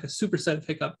hiccup. It's like a superset of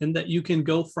hiccup, in that you can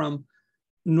go from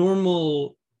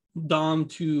normal DOM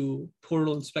to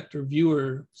Portal Inspector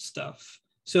viewer stuff.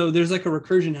 So there's like a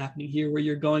recursion happening here where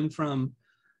you're going from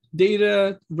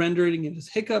data, rendering it as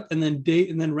hiccup, and then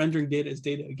rendering data as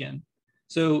data again.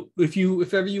 So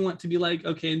if ever you want to be like,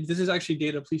 okay, this is actually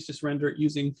data, please just render it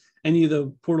using any of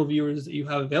the Portal viewers that you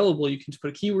have available, you can just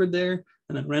put a keyword there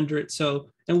and then render it. So,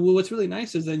 and what's really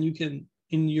nice is then you can,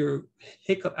 in your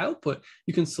hiccup output,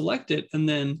 you can select it and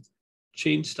then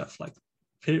change stuff like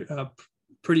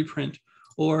pretty print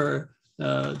or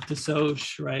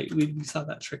dissociate, right? We saw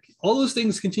that trick. All those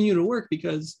things continue to work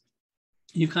because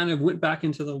you kind of went back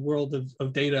into the world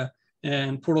of data,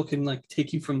 and Portal can like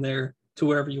take you from there to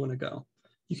wherever you want to go.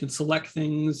 You can select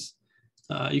things,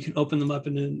 you can open them up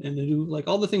and do, like,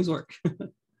 all the things work.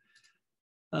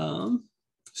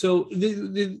 So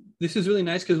this is really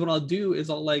nice, because what I'll do is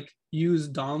I'll like use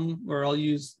DOM, or I'll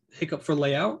use hiccup for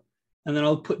layout, and then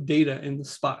I'll put data in the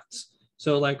spots.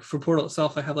 So like for Portal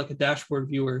itself, I have like a dashboard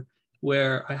viewer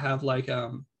where I have like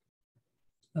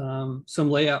some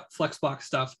layout flexbox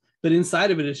stuff, but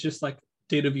inside of it is just like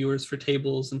data viewers for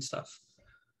tables and stuff.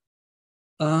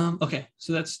 Okay,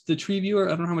 so that's the tree viewer. I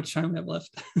don't know how much time we have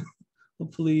left.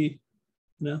 Hopefully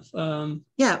enough.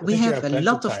 Yeah, we have a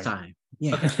lot of time.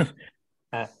 Yeah.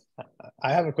 Okay.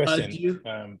 I have a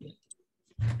question.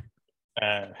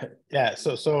 Yeah,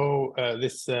 so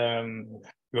this,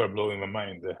 you are blowing my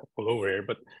mind all over here,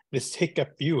 but this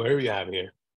hiccup viewer you have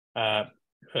here,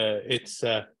 it's,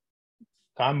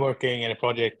 I'm working in a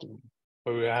project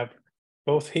where we have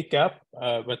both hiccup,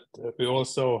 but we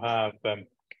also have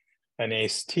an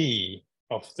AST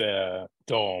of the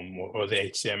DOM or the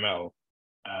HTML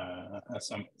at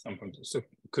some point. So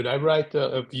could I write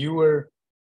a viewer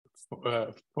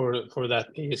for that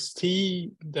AST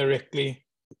directly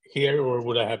here, or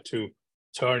would I have to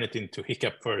turn it into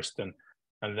hiccup first and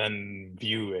then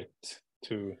view it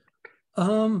to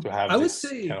have? I would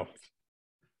say kind of...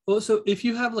 Well, so if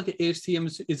you have like an ASTM,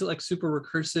 is it like super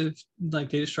recursive, like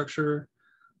data structure?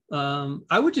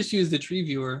 I would just use the tree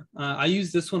viewer. I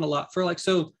use this one a lot for like,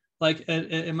 so like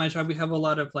at my job, we have a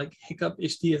lot of like hiccup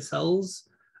HDSLs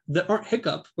that aren't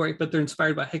hiccup, right? But they're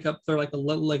inspired by hiccup. They're like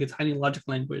a tiny logic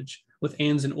language with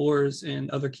ands and ors and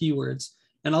other keywords.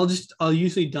 And I'll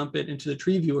usually dump it into the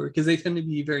tree viewer because they tend to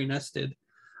be very nested.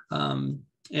 And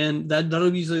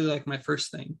that'll be usually like my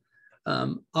first thing.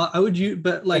 I would use,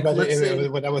 but like, let's say,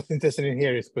 what I was interested in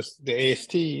here is because the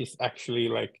AST is actually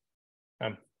like,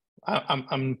 I'm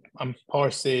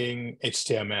parsing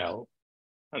HTML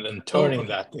and then turning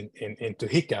that into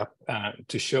hiccup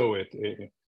to show it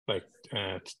like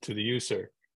to the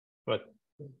user, but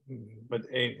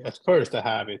at first I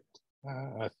have it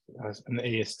as an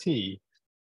AST,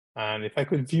 and if I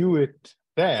could view it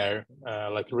there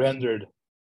like rendered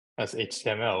as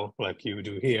HTML like you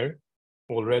do here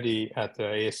already at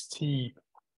the AST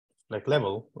like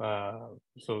level,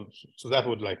 so that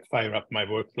would like fire up my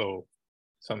workflow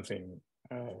something.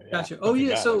 Gotcha. Oh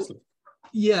yeah, so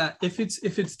yeah, if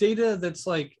it's data that's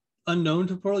like unknown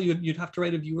to Portal, you'd have to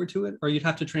write a viewer to it, or you'd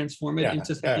have to transform it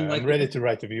into something like. I'm ready to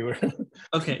write a viewer.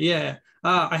 Okay, yeah.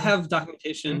 I have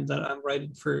documentation that I'm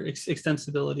writing for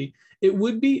extensibility. It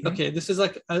would be, okay, this is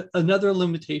like another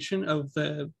limitation of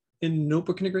in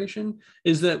notebook integration,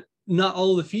 is that not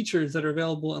all of the features that are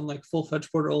available in like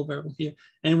full-fledged Portal are available here.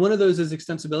 And one of those is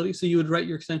extensibility. So you would write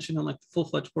your extension on like the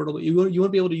full-fledged Portal, but you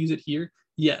won't be able to use it here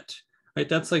yet, right?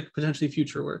 That's like potentially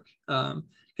future work.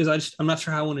 Because I'm not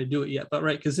sure how I want to do it yet, but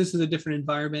right, because this is a different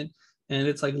environment and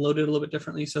it's like loaded a little bit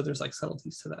differently. So there's like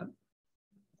subtleties to that.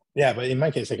 Yeah, but in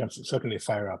my case, I can certainly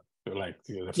fire up like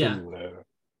the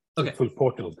full, full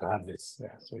Portal to have this.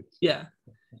 Yeah, so it's, yeah.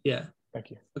 Thank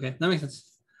you. Okay, that makes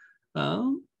sense.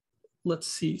 Let's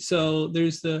see. So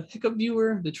there's the hiccup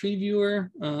viewer, the tree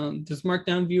viewer, there's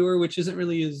markdown viewer, which isn't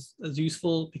really as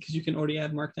useful because you can already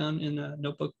add markdown in a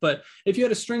notebook. But if you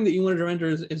had a string that you wanted to render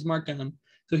as markdown,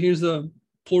 so here's the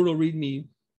Portal README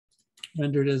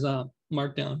rendered as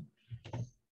markdown.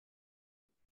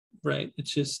 Right,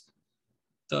 it's just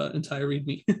the entire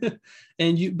README.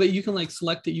 But you can like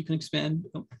select it, you can expand.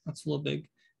 Oh, that's a little big.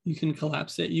 You can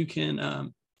collapse it, you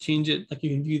can change it, like you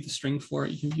can view the string for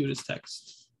it, you can view it as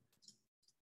text.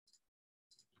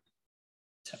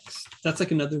 That's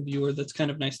like another viewer that's kind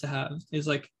of nice to have, is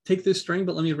like, take this string,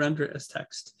 but let me render it as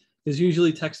text. Because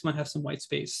usually text might have some white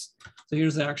space. So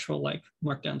here's the actual like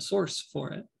markdown source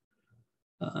for it.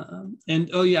 And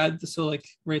oh yeah, so like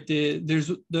right there's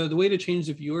the way to change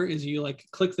the viewer is you like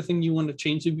click the thing you want to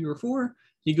change the viewer for,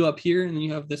 you go up here and then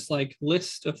you have this like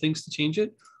list of things to change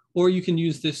it, or you can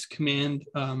use this command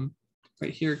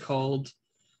right here called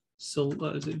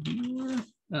is it viewer?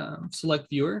 Select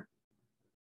viewer,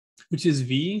 which is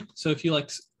V. So if you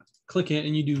like click it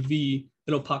and you do V,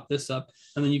 it'll pop this up,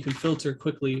 and then you can filter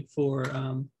quickly for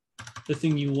the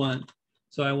thing you want.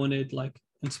 So I wanted like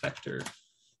inspector.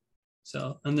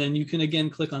 So, and then you can again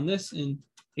click on this and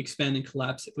expand and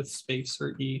collapse it with space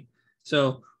or E.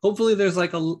 So hopefully there's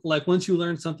like once you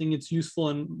learn something, it's useful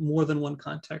in more than one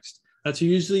context. That's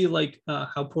usually like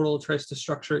how Portal tries to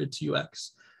structure its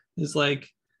UX, is like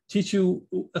teach you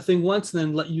a thing once and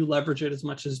then let you leverage it as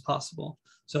much as possible.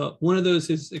 So one of those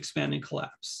is expand and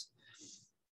collapse.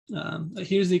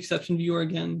 Here's the exception viewer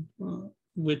again,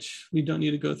 which we don't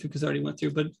need to go through because I already went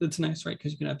through, but it's nice, right?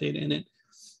 Because you can have data in it.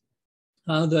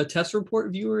 The test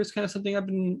report viewer is kind of something I've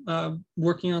been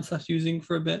working on / using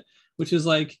for a bit, which is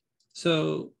like,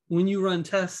 so when you run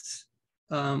tests,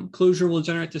 Clojure will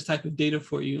generate this type of data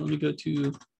for you. Let me go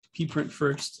to pprint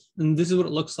first. And this is what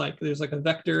it looks like. There's like a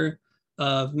vector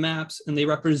of maps and they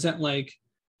represent like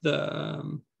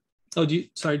the, do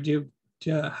you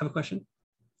have a question?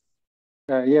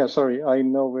 Yeah, sorry. I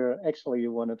know where actually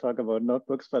you want to talk about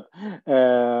notebooks, but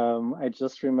I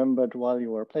just remembered while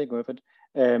you were playing with it.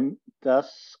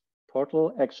 Does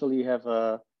Portal actually have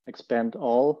a expand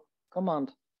all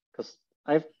command? Because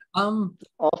I've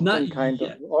often kind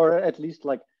of, or at least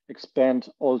like expand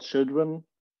all children,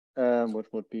 which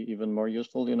would be even more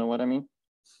useful. You know what I mean?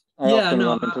 I often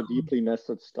run into deeply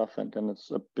nested stuff, and then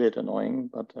it's a bit annoying.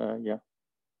 But yeah.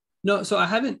 No, so I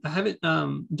haven't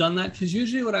done that, because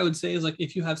usually what I would say is like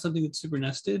if you have something that's super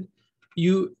nested,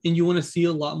 you want to see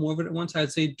a lot more of it at once,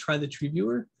 I'd say try the tree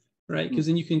viewer, right? Because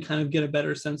then you can kind of get a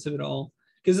better sense of it all.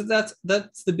 Because that's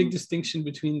the big distinction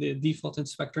between the default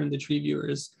inspector and the tree viewer,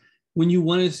 is when you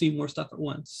want to see more stuff at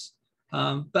once.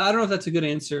 But I don't know if that's a good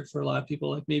answer for a lot of people.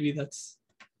 Like maybe that's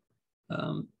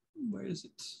where is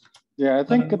it? Yeah, I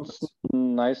think it's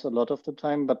nice a lot of the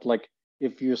time, but like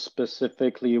if you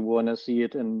specifically want to see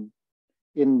it in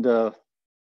the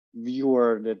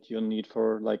viewer that you need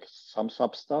for like some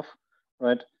sub stuff,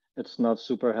 right? It's not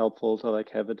super helpful to like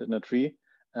have it in a tree,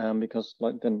 because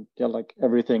like then like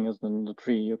everything is in the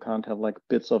tree. You can't have like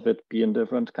bits of it be in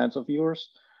different kinds of viewers.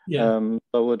 Yeah.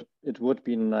 So it would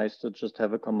be nice to just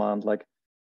have a command like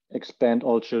expand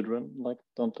all children. Like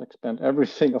don't expand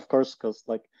everything, of course, because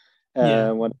like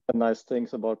one of the nice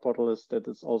things about Portal is that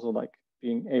it's also like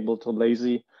being able to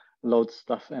lazy load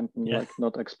stuff and like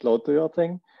not explode to your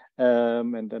thing,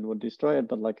 and then would destroy it,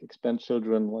 but like expand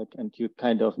children, like, and you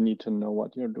kind of need to know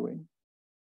what you're doing.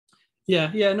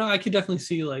 Yeah, no, I could definitely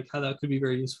see like how that could be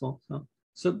very useful.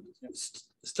 So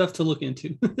stuff to look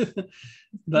into,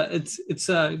 but it's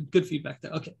good feedback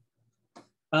there. Okay,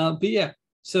 but yeah,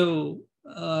 so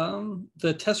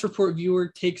the test report viewer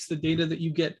takes the data that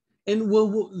you get, and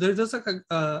there's like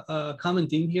a common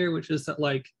theme here, which is that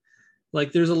like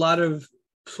there's a lot of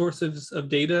sources of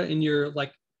data in your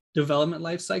like development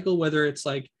life cycle, whether it's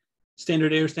like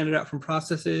standard in or standard out from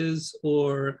processes,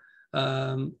 or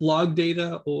log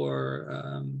data,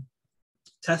 or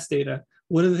test data,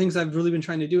 one of the things I've really been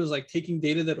trying to do is like taking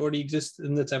data that already exists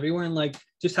and that's everywhere and like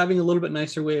just having a little bit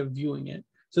nicer way of viewing it.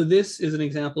 So this is an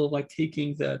example of like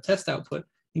taking the test output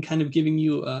and kind of giving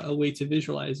you a way to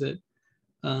visualize it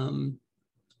a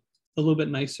little bit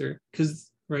nicer.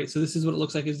 Because, right, so this is what it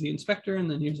looks like as the inspector, and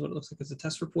then here's what it looks like as a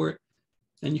test report.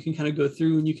 And you can kind of go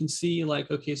through and you can see like,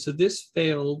 okay, so this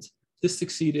failed, this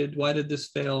succeeded. Why did this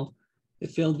fail?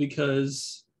 It failed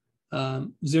because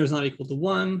 0 is not equal to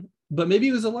 1, but maybe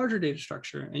it was a larger data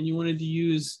structure and you wanted to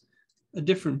use a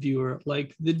different viewer,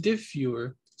 like the diff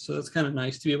viewer. So it's kind of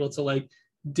nice to be able to like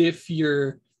diff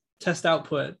your test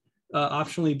output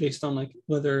optionally based on like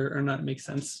whether or not it makes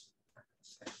sense.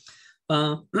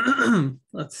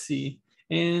 Let's see.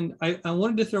 And I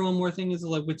wanted to throw one more thing is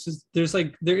like, which is there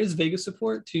is Vega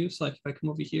support too. So like if I come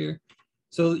over here,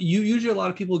 so usually a lot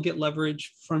of people get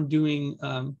leverage from doing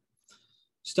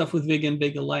stuff with Vega and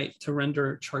Vega Lite to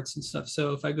render charts and stuff.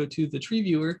 So if I go to the tree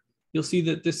viewer, you'll see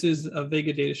that this is a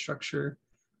Vega data structure,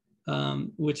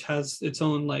 which has its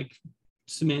own like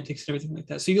semantics and everything like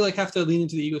that. So you like have to lean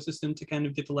into the ecosystem to kind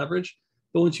of get the leverage.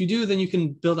 But once you do, then you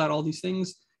can build out all these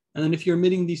things. And then if you're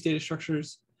emitting these data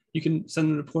structures, you can send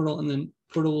them to Portal, and then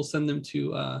Portal will send them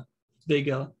to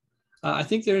Vega. I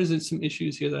think there is some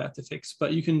issues here that I have to fix,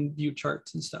 but you can view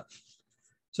charts and stuff.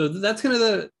 So that's kind of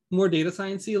the more data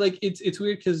science-y. Like it's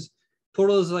weird because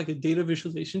Portal is like a data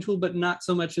visualization tool, but not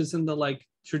so much as in the like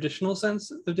traditional sense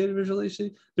of data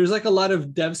visualization. There's like a lot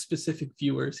of dev-specific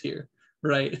viewers here,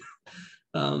 right?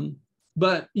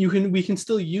 But we can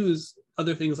still use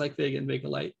other things like Vega and Vega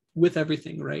Lite with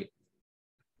everything, right?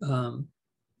 So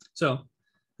I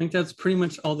think that's pretty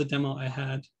much all the demo I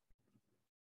had.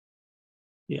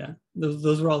 Yeah,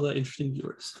 those were all the interesting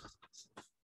viewers.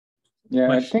 Yeah,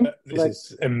 I think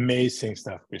this is amazing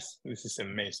stuff. This is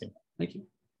amazing. Thank you.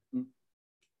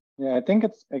 Yeah, I think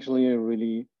it's actually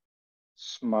really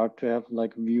smart to have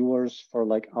like viewers for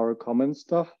like our common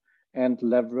stuff and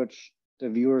leverage the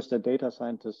viewers that data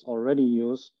scientists already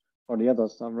use for the other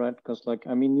stuff, right? Because like,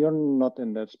 I mean, you're not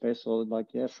in that space, so like,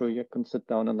 yeah, sure, you can sit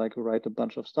down and like write a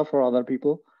bunch of stuff for other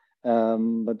people,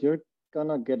 but you're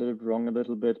gonna get it wrong a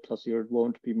little bit. Plus, you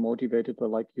won't be motivated by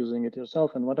like using it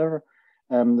yourself and whatever.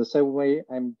 The same way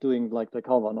I'm doing like the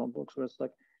Calva notebooks, where it's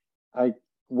like I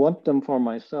want them for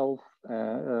myself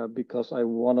because I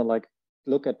want to like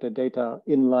look at the data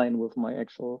in line with my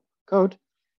actual code.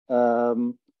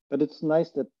 But it's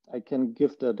nice that I can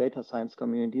give the data science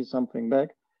community something back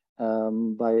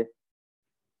by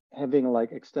having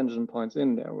like extension points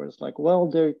in there, where it's like, well,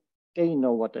 they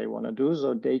know what they want to do,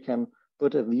 so they can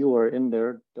put a viewer in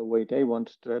there the way they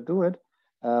want to do it.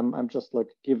 I'm just like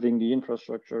giving the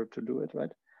infrastructure to do it,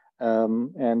 right?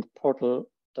 And Portal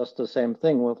does the same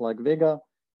thing with like Vega,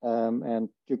 and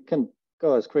you can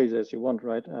go as crazy as you want,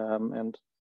 right? And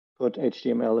put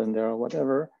HTML in there or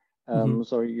whatever.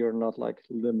 So you're not like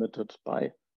limited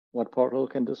by what Portal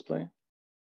can display.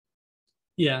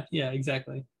 Yeah,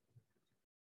 exactly.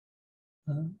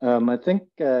 I think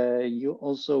you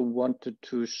also wanted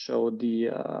to show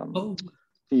the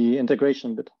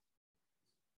integration bit.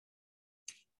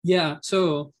 Yeah,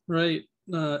 so right,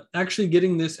 actually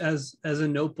getting this as a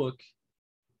notebook,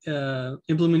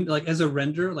 implement like as a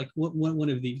render, like one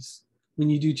of these when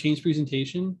you do change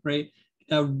presentation, right?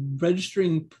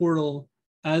 Registering Portal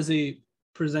as a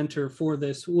presenter for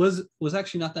this was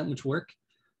actually not that much work.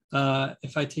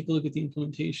 If I take a look at the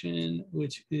implementation,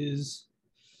 which is,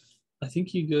 I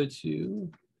think you go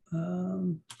to,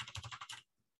 and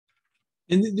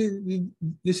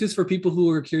this is for people who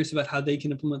are curious about how they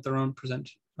can implement their own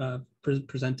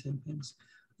presenting things.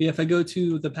 Yeah, if I go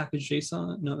to the package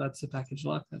JSON, no, that's the package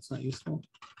lock. That's not useful.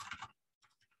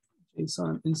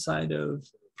 JSON inside of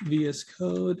VS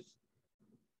Code,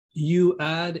 you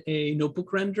add a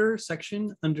notebook render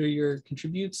section under your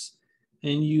contributes,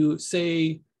 and you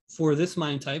say for this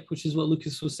MIME type, which is what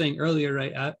Lukas was saying earlier,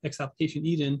 right? At X application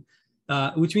Eden,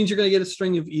 which means you're going to get a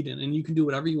string of Eden, and you can do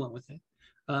whatever you want with it.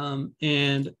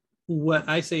 And what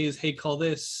I say is, hey, call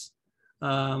this,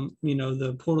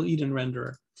 the Portal Eden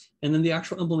renderer. And then the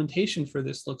actual implementation for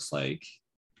this looks like,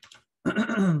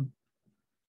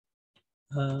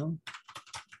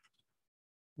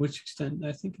 which extent,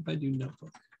 I think if I do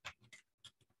notebook,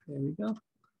 there we go.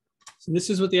 So this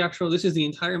is what this is the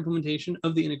entire implementation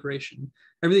of the integration.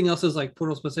 Everything else is like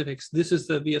Portal specifics. This is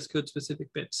the VS Code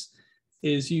specific bits.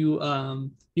 Is you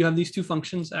have these two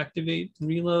functions, activate and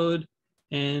reload.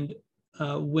 And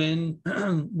when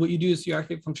what you do is your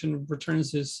activate function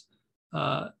returns this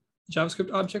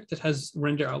JavaScript object that has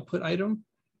render output item.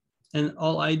 And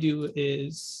all I do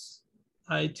is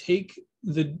I take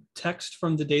the text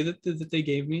from the data that they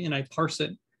gave me and I parse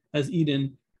it as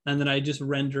Eden, and then I just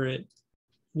render it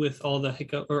with all the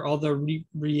hiccup or all the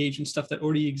reagent stuff that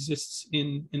already exists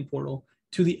in Portal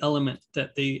to the element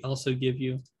that they also give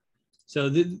you. So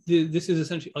this is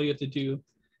essentially all you have to do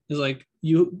is like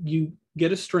you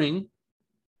get a string.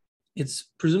 It's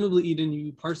presumably Eden.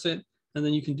 You parse it, and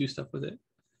then you can do stuff with it.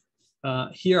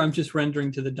 Here I'm just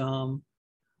rendering to the DOM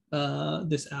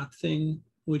this app thing,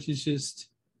 which is just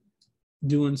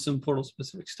doing some Portal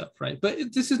specific stuff, right?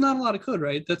 But this is not a lot of code,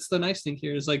 right? That's the nice thing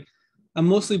here is like I'm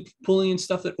mostly pulling in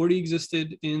stuff that already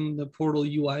existed in the Portal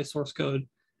UI source code,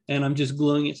 and I'm just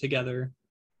gluing it together.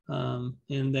 And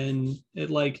then it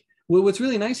like what's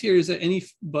really nice here is that any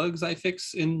bugs I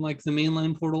fix in like the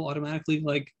mainline Portal automatically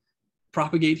like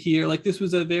propagate here. Like this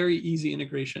was a very easy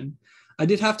integration. I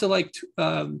did have to like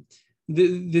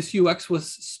this UX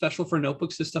was special for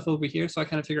notebooks, this stuff over here. So I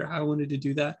kind of figured out how I wanted to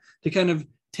do that to kind of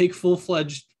take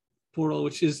full-fledged Portal,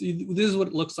 which is, this is what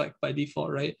it looks like by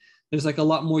default, right? There's like a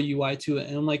lot more UI to it.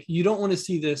 And I'm like, you don't want to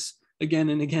see this again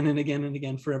and again and again and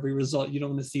again for every result. You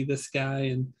don't want to see this guy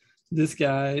and this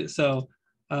guy. So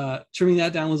trimming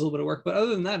that down was a little bit of work. But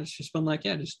other than that, it's just been like,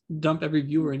 yeah, just dump every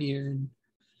viewer in here.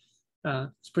 And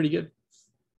it's pretty good.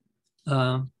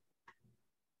 I'm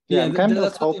kind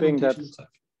of hoping that.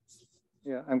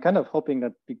 Yeah, I'm kind of hoping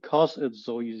that because it's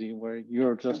so easy, where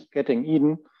you're just getting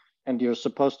Eden and you're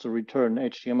supposed to return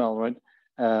HTML, right?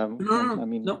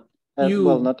 No.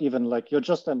 Well, not even like you're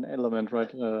just an element,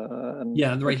 right?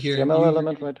 Right here. HTML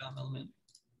element, right? Element.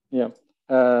 Yeah.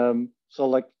 So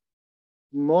like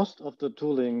most of the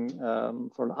tooling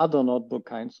for other notebook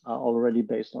kinds are already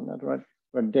based on that, right?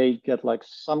 Where they get like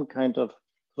some kind of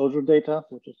Clojure data,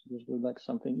 which is usually like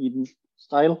something Eden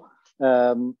style,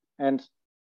 and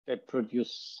they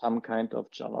produce some kind of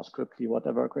JavaScript,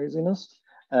 whatever craziness.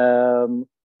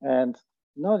 And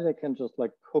now they can just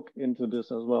like hook into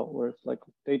this as well, where it's like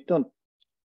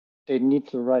they need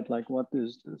to write like, what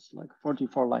is this, like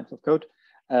 44 lines of code,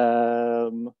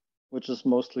 which is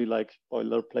mostly like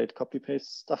boilerplate copy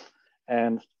paste stuff.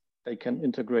 And they can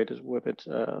integrate it with it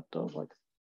like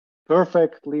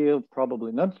perfectly,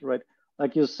 probably not, right?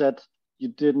 Like you said, you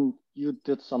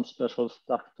did some special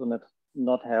stuff to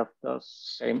not have the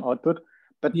same output,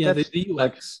 but that's the UX.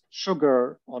 like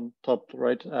sugar on top,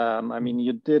 right? I mean,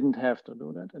 you didn't have to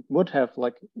do that. It would have,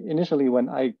 like initially when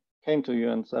I came to you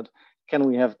and said, can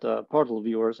we have the Portal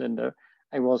viewers in there?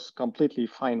 I was completely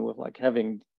fine with like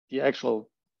having the actual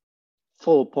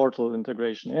full Portal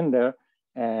integration in there,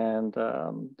 and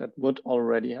that would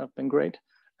already have been great.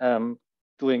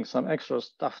 Doing some extra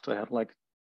stuff to have like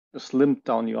the slimmed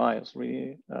down UI is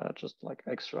really just like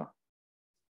extra.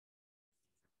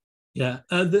 Yeah,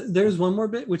 there's one more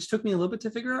bit which took me a little bit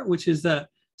to figure out, which is that,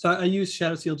 so I used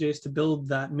ShadowSeal.js to build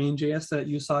that main JS that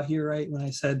you saw here, right? When I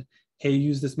said, hey,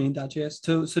 use this main.js.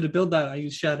 So to build that, I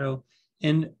use Shadow,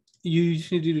 and you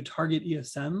usually do to target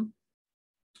ESM.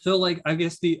 So like, I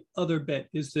guess the other bit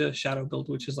is the Shadow build,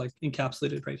 which is like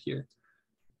encapsulated right here.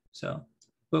 So,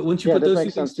 but once you put those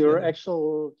two things together,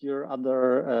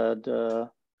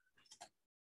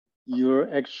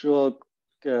 your actual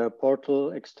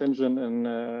Portal extension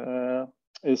and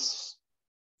is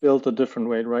built a different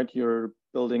way, right? You're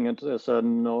building it as a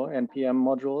no NPM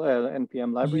module,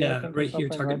 NPM library. Yeah, right here,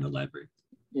 target node library.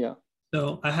 Yeah.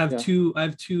 So I have two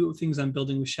things I'm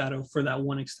building with Shadow for that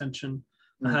one extension.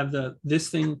 I have this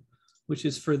thing, which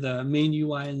is for the main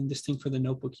UI, and this thing for the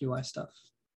notebook UI stuff.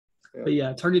 Yeah. But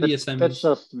yeah, target ESM. That's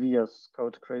just VS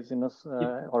Code craziness,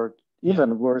 or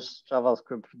even worse,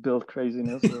 JavaScript build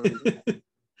craziness.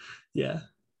 Yeah.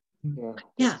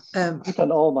 It's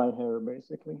on all my hair,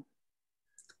 basically.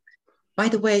 By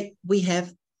the way, we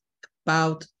have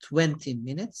about 20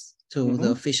 minutes to the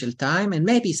official time, and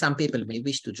maybe some people may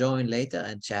wish to join later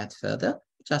and chat further.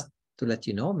 Just to let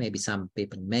you know, maybe some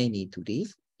people may need to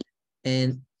leave.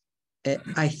 And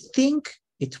I think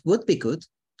it would be good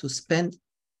to spend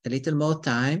a little more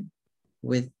time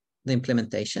with the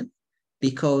implementation,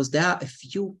 because there are a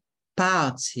few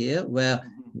parts here where,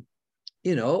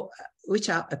 you know, which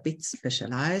are a bit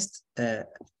specialized. I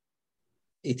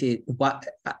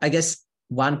guess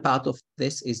one part of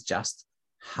this is just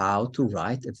how to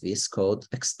write a VS Code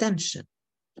extension,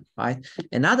 right?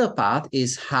 Another part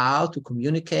is how to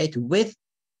communicate with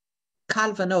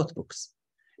Calva notebooks.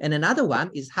 And another one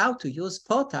is how to use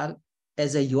Portal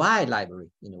as a UI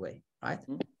library in a way, right?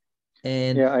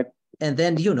 And and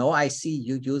then, you know, I see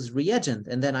you use reagent,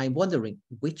 and then I'm wondering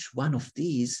which one of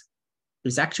these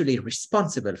is actually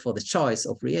responsible for the choice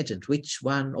of reagent, which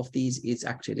one of these is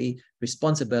actually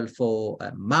responsible for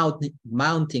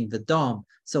mounting the DOM.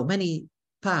 So many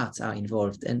parts are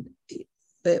involved. And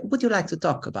would you like to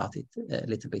talk about it a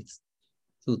little bit,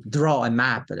 to draw a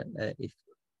map, if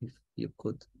you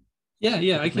could?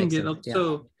 Yeah, I can makes get sense, yeah.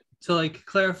 so to like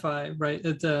clarify, right?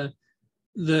 That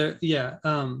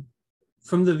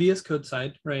from the VS Code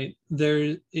side, right?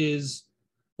 There is,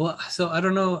 well, so I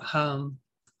don't know how.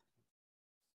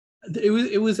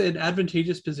 It was an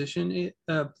advantageous position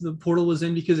the portal was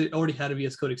in because it already had a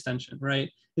VS Code extension, right?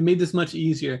 It made this much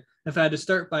easier. If I had to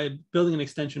start by building an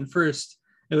extension first,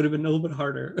 it would have been a little bit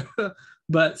harder.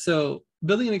 But so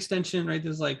building an extension, right?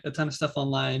 There's like a ton of stuff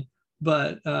online,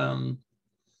 but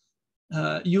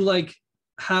you like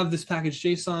have this package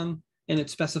JSON and it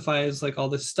specifies like all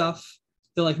this stuff.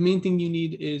 The like main thing you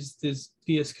need is this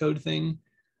VS Code thing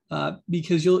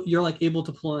because you're like able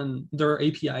to pull in, there are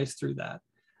APIs through that.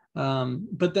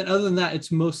 But then other than that,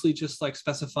 it's mostly just like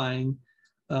specifying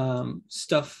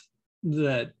stuff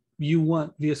that you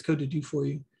want VS Code to do for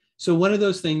you. So one of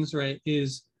those things, right,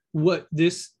 is what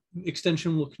this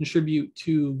extension will contribute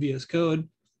to VS Code.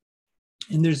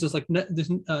 And there's this like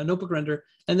notebook render.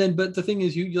 And then, but the thing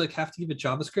is you like have to give it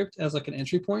JavaScript as like an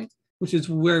entry point, which is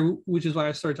why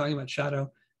I started talking about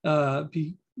Shadow,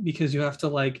 because you have to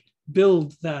like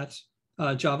build that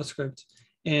JavaScript.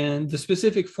 And the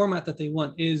specific format that they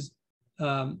want is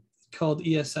called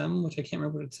ESM, which I can't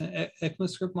remember what it's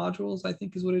ECMAScript modules, I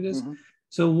think is what it is. Mm-hmm.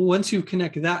 So once you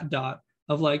connect that dot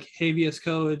of like, hey, VS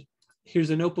Code, here's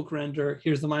a notebook render,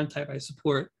 here's the MIME type I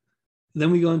support. Then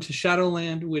we go into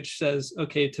Shadowland, which says,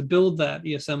 okay, to build that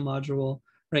ESM module,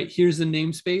 right, here's the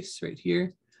namespace right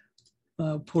here,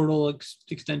 portal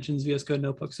extensions, VS Code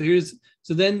notebook. So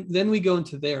then we go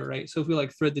into there, right? So if we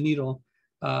like thread the needle,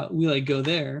 we like go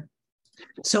there.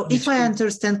 So if I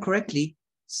understand correctly,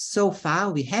 so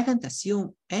far we haven't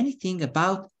assumed anything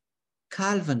about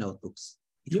Calva notebooks.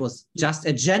 It was just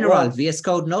a general VS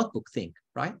Code notebook thing,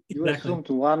 right? You assumed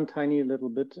one tiny little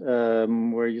bit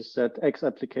where you said X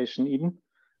application Eden,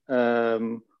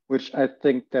 which I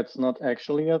think that's not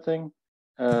actually a thing.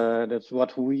 That's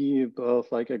what we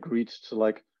both like agreed to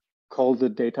like call the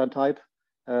data type,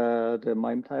 the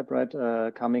MIME type, right?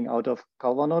 Coming out of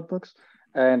Calva notebooks.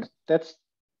 And that's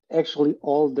actually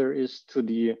all there is to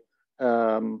the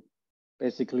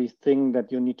basically thing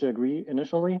that you need to agree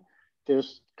initially.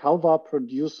 There's Calva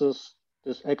produces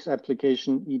this X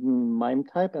application Eden MIME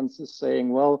type and is saying,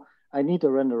 well, I need a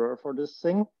renderer for this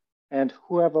thing. And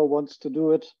whoever wants to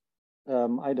do it,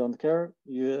 I don't care.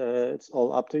 It's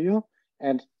all up to you.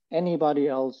 And anybody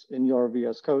else in your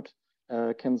VS Code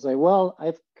can say, well,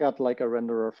 I've got like a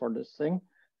renderer for this thing.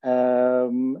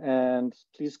 And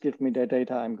please give me the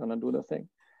data, I'm gonna do the thing.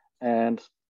 And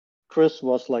Chris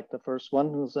was like the first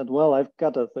one who said, well, I've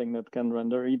got a thing that can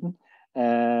render Eden.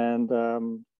 And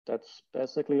that's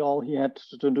basically all he had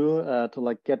to do to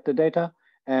like get the data.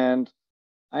 And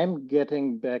I'm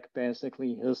getting back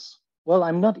basically his, well,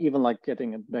 I'm not even like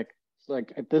getting it back. It's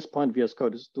like at this point, VS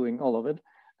Code is doing all of it.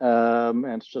 And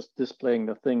it's just displaying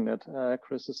the thing that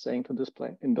Chris is saying to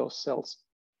display in those cells.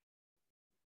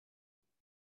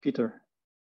 Peter.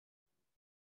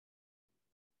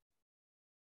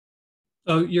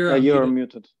 Oh, you're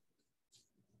muted.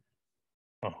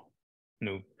 Oh,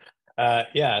 no.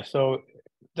 Yeah, so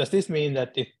does this mean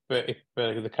that if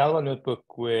the Calva notebook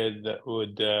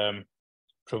would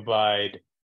provide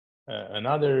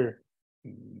another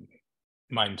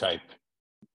MIME type,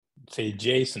 say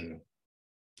JSON,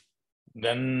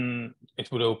 then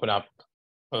it would open up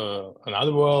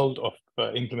another world of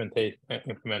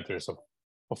implementers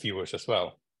of viewers as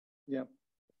well?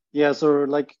 Yeah, so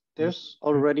like there's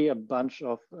already a bunch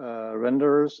of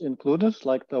renderers included,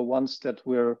 like the ones that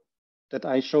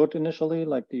I showed initially,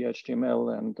 like the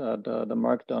HTML and the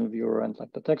Markdown viewer and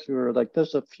like the text viewer. Like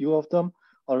there's a few of them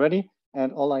already,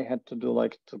 and all I had to do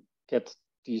like to get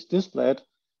these displayed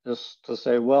is to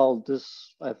say, well,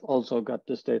 I've also got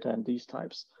this data and these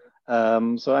types.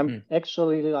 So I'm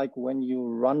actually like when you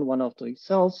run one of these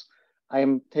cells,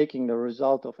 I'm taking the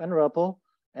result of nREPL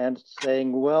and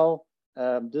saying, well,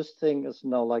 this thing is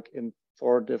now like in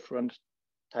 4 different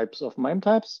types of MIME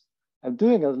types. I'm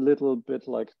doing a little bit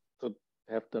like to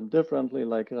have them differently,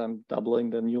 like I'm doubling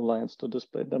the new lines to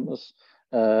display them as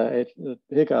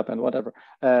hiccup and whatever.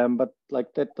 But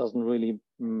like that doesn't really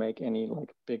make any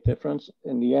like big difference.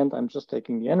 In the end, I'm just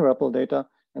taking the nREPL data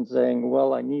and saying,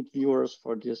 well, I need viewers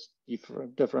for these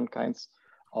different kinds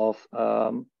of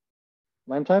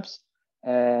MIME types.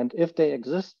 And if they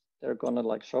exist, they're gonna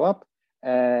like show up.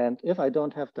 And if I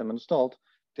don't have them installed,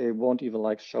 they won't even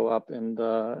like show up in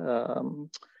the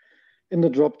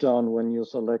dropdown when you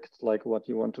select like what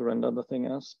you want to render the thing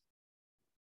as.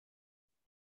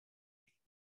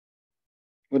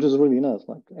 Which is really nice.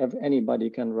 Like if anybody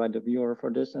can write a viewer for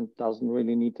this and doesn't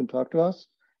really need to talk to us.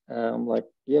 Like,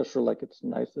 yeah, sure, like it's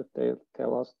nice if they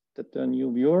tell us that the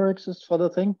new viewer exists for the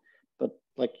thing,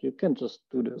 like you can just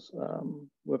do this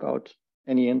without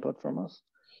any input from us.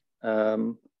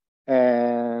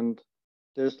 And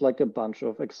there's like a bunch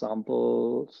of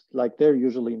examples, like they're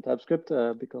usually in TypeScript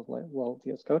because like, well,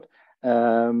 VS Code.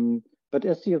 But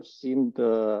as you've seen,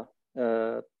 the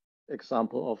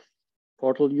example of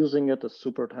Portal using it is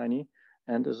super tiny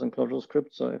and is in Clojure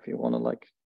script. So if you want to like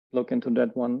look into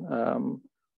that one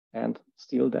and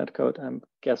steal that code, I'm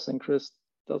guessing Chris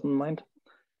doesn't mind.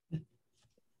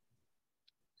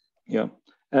 Yeah.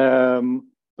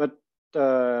 But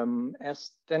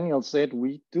as Daniel said,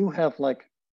 we do have like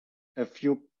a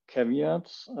few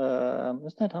caveats.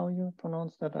 Is that how you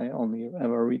pronounce that? I only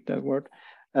ever read that word.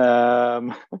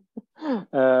 With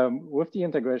the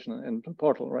integration into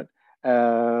Portal, right?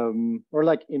 Or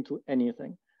like into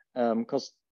anything.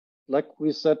 Because like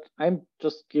we said, I'm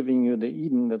just giving you the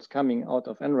Eden that's coming out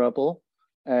of NREPL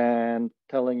and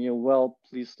telling you, well,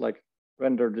 please like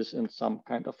render this in some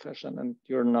kind of fashion. And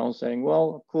you're now saying,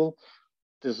 well, cool,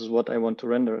 this is what I want to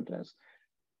render it as.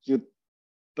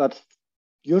 But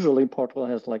usually Portal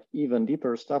has like even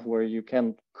deeper stuff where you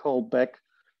can call back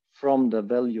from the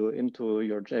value into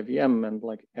your JVM and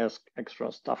like ask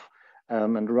extra stuff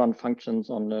and run functions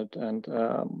on it and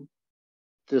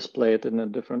display it in a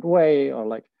different way, or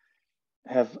like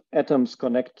have atoms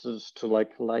connected to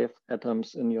like live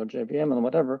atoms in your JVM and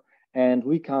whatever. And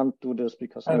we can't do this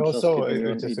because And I'm also, just giving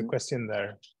you an just a Eden. question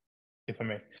there, if I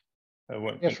may.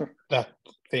 Yeah, sure. That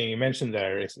thing you mentioned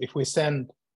there is if we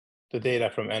send the data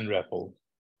from NREPL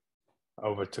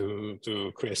over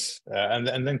to Chris, and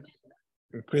then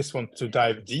Chris wants to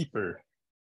dive deeper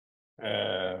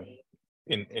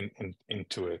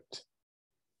into it.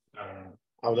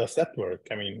 How does that work?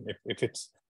 I mean, if it's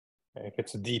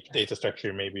a deep data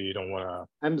structure, maybe you don't want to.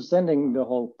 I'm sending the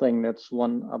whole thing. That's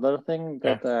one other thing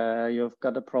that you've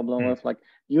got a problem with. Like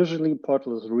usually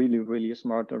Portal is really, really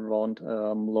smart around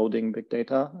loading big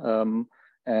data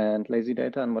and lazy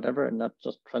data and whatever, and not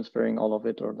just transferring all of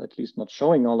it, or at least not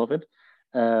showing all of it.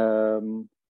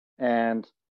 And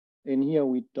in here,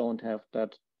 we don't have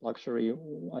that luxury.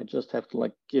 I just have to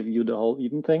like give you the whole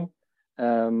Eden thing.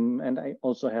 And I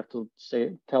also have to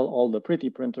tell all the pretty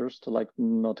printers to like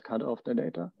not cut off the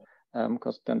data,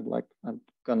 because then like I'm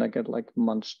gonna get like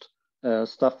munched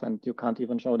stuff, and you can't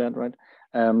even show that, right?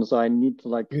 So I need to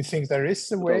like. Do you think there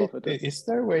is a way? Is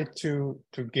there a way to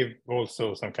give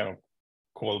also some kind of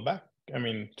callback? I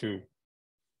mean, to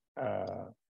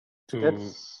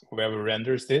whoever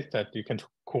renders it, that you can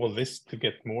call this to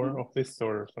get more of this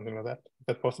or something like that. Is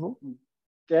that possible?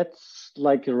 That's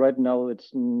like right now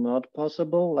it's not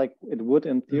possible. Like it would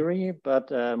in theory, but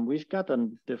we've got a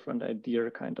different idea,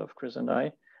 kind of, Chris and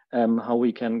I, how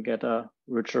we can get a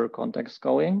richer context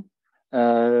going,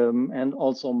 and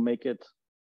also make it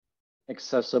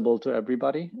accessible to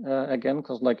everybody again.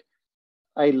 Because like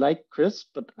I like Chris,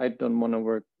 but I don't want to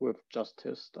work with just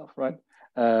his stuff, right?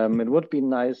 It would be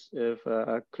nice if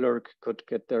a clerk could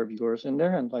get their viewers in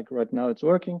there, and like right now it's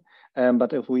working.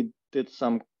 But if we did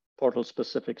some Portal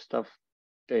specific stuff,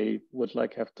 they would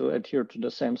like have to adhere to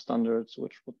the same standards,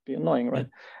 which would be annoying, right?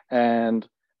 And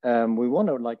we want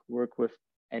to like work with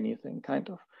anything, kind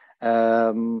of.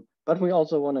 But we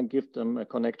also want to give them a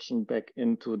connection back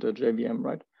into the JVM,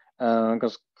 right?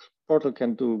 Because Portal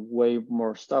can do way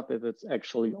more stuff if it's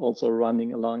actually also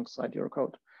running alongside your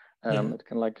code. It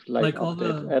can like update all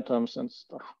the atoms and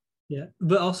stuff. Yeah,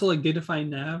 but also like Datafy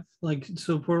nav, like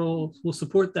so Portal will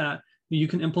support that. You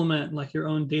can implement like your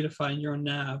own Datafy and your own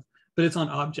nav, but it's on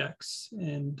objects,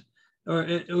 and or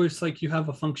it's like you have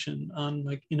a function on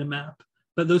like in a map.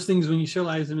 But those things, when you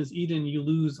serialize them as Eden, you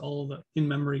lose all the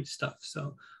in-memory stuff.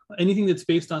 So anything that's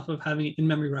based off of having an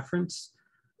in-memory reference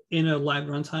in a live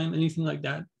runtime, anything like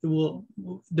that,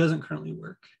 doesn't currently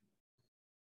work.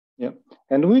 Yeah,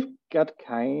 and we've got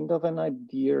kind of an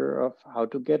idea of how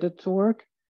to get it to work.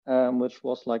 Which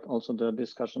was like also the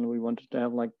discussion we wanted to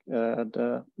have, like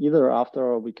either after,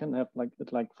 or we can have like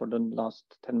it like for the last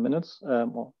 10 minutes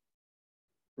or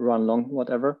run long,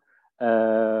 whatever,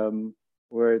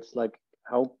 where it's like,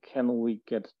 how can we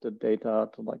get the data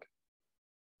to like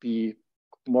be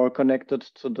more connected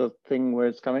to the thing where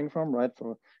it's coming from, right?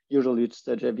 For usually it's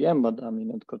the JVM, but I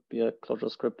mean, it could be a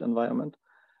Clojure script environment,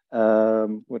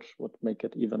 which would make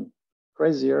it even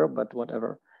crazier, but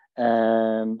whatever.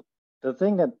 And the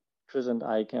thing that Chris and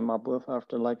I came up with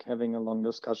after like having a long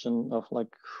discussion of like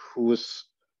who's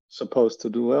supposed to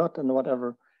do it and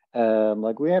whatever,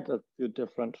 like we had a few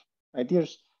different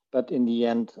ideas, but in the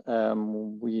end,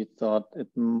 we thought it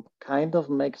kind of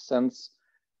makes sense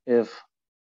if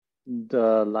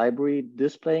the library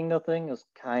displaying the thing is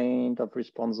kind of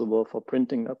responsible for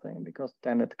printing the thing, because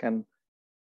then it can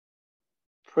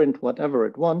print whatever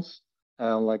it wants,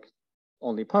 like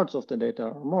only parts of the data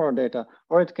or more data,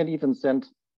 or it can even send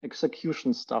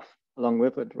execution stuff along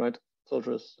with it, right?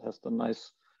 Clojure has the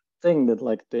nice thing that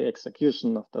like the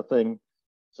execution of the thing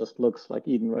just looks like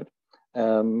Eden, right?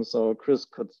 So Chris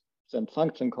could send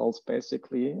function calls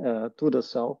basically to the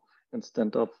cell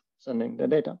instead of sending the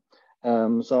data.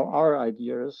 So our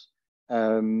idea is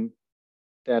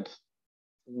that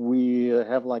we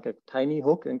have like a tiny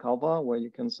hook in Calva where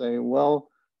you can say, well,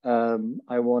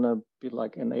 I want to be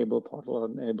like enable portal or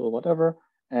enable whatever.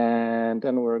 And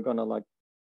then we're going to like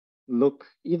look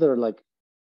either like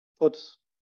put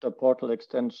the portal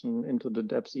extension into the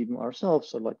depths even ourselves.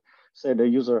 So like say the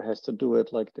user has to do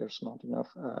it like they're smart enough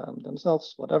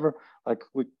themselves, whatever. Like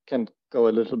we can go a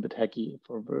little bit hacky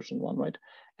for version 1, right?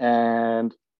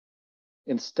 And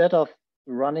instead of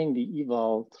running the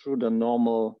eval through the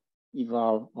normal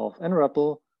eval of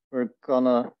nREPL, we're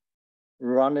gonna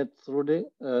run it through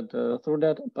through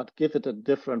that, but give it a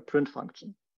different print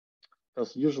function.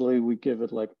 Because usually we give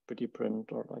it like pretty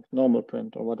print or like normal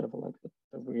print or whatever like that.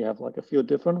 We have like a few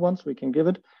different ones we can give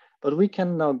it, but we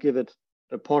can now give it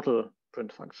the portal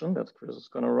print function that Chris is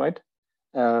gonna write,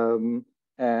 and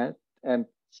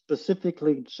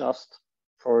specifically just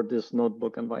for this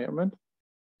notebook environment.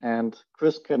 And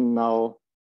Chris can now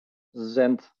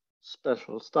send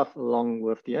special stuff along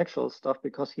with the actual stuff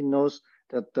because he knows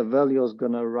that the value is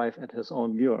going to arrive at his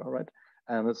own viewer, right?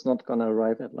 And it's not going to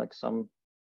arrive at like some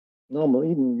normal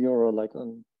Eden viewer, like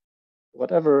on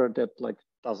whatever that like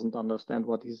doesn't understand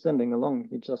what he's sending along.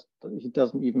 He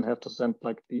doesn't even have to send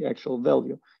like the actual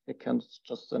value. It can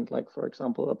just send like, for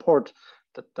example, a port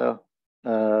that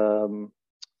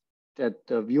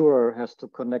the viewer has to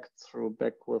connect through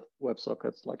back with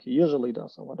WebSockets like he usually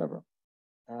does or whatever.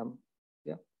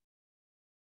 Yeah.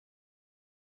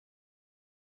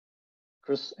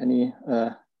 Chris, any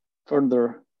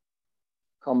further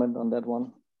comment on that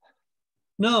one?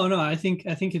 No, I think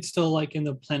it's still like in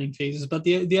the planning phases, but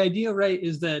the idea, right,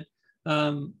 is that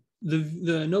the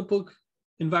notebook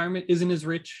environment isn't as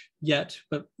rich yet,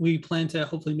 but we plan to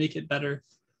hopefully make it better.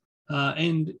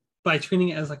 And by treating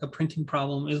it as like a printing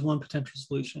problem is one potential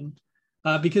solution,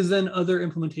 because then other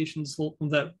implementations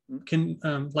that can,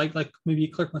 like maybe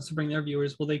Clerk wants to bring their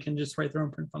viewers, well, they can just write their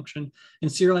own print function and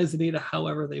serialize the data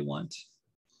however they want.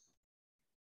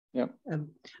 Yeah.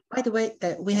 By the way,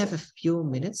 we have a few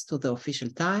minutes to the official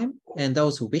time, and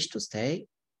those who wish to stay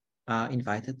are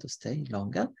invited to stay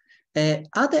longer.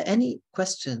 Are there any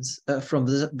questions from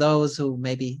those who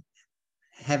maybe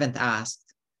haven't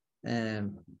asked?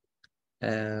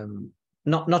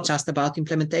 Not just about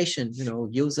implementation,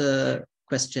 user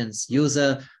questions,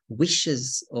 user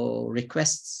wishes or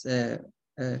requests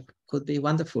could be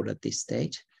wonderful at this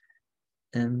stage.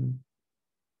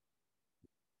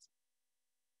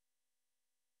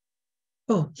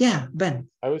 Oh yeah, Ben.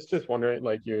 I was just wondering,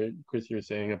 like Chris, you're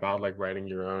saying about like writing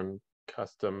your own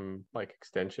custom like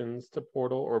extensions to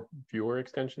Portal or viewer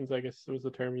extensions, I guess was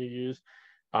the term you used.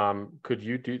 Could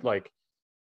you do like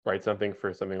write something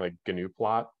for something like GNU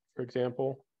plot, for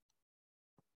example?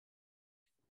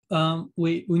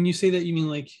 Wait, when you say that, you mean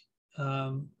like?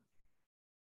 I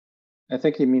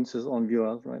think he means his own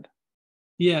viewers, right?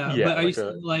 Yeah, but like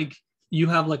like you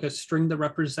have like a string that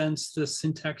represents the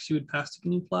syntax you would pass to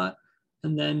GNU plot,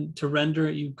 and then to render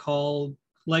it, you call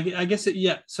like I guess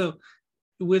yeah. So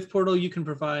with Portal, you can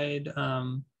provide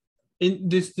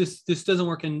this doesn't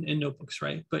work in notebooks,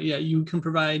 right? But yeah, you can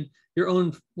provide your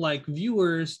own like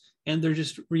viewers, and they're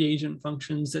just reagent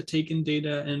functions that take in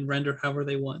data and render however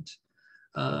they want.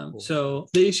 Cool. So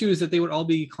the issue is that they would all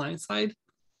be client side.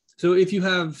 So if you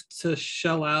have to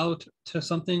shell out to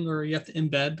something, or you have to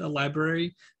embed a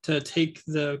library to take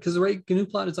because the right GNU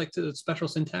plot is like the special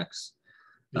syntax.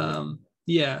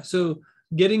 Yeah. So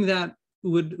getting that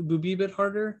would be a bit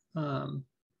harder,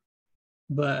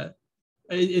 but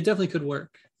it definitely could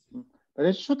work. But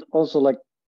it should also, like,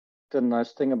 the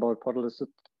nice thing about Portal is that,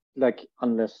 like,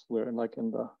 unless we're like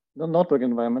in the notebook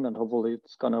environment, and hopefully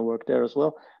it's gonna work there as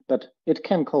well, but it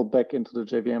can call back into the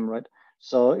JVM, right?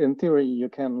 So in theory, you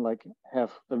can like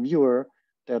have a viewer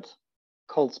that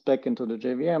calls back into the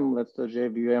JVM, lets the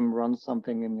JVM run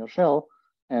something in your shell,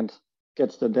 and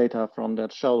gets the data from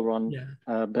that shell run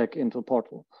back into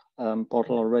Portal.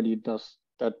 Portal already does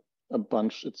that a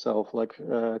bunch itself, like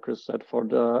Chris said, for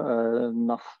the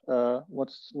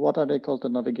what are they called, the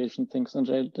navigation things in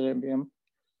JVM?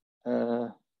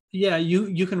 Yeah,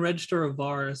 you can register a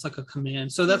var as like a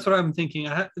command. So that's what I'm thinking.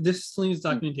 This still needs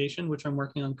documentation, which I'm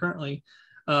working on currently.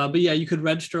 But yeah, you could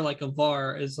register like a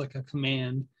var as like a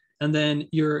command, and then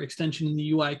your extension in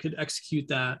the UI could execute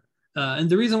that And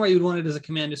the reason why you'd want it as a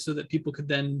command is so that people could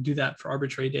then do that for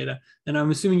arbitrary data. And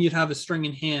I'm assuming you'd have a string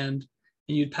in hand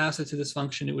and you'd pass it to this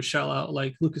function. It would shell out,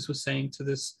 like Lukas was saying, to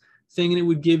this thing, and it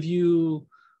would give you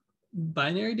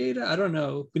binary data. I don't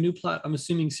know. GNU plot, I'm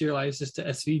assuming, serializes to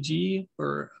SVG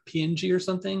or PNG or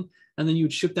something. And then you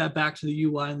would ship that back to the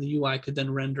UI, and the UI could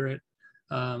then render it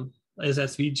as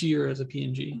SVG or as a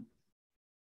PNG.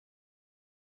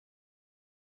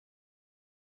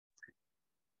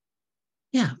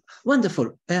 Yeah,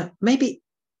 wonderful. Maybe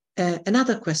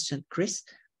another question, Chris.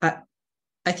 I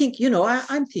think,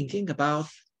 I'm thinking about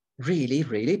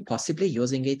really possibly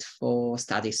using it for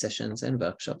study sessions and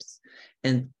workshops.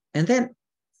 And then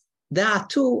there are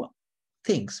two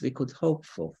things we could hope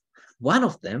for. One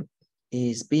of them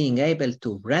is being able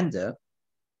to render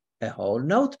a whole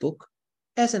notebook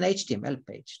as an HTML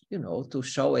page, to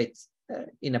show it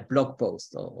in a blog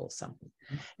post or something.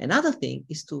 Another thing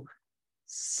is to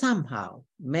somehow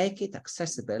make it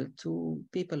accessible to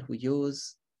people who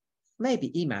use maybe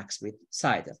Emacs with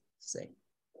Cider, say,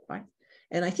 right?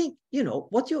 And I think,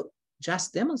 what you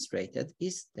just demonstrated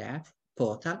is that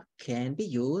Portal can be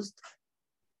used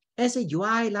as a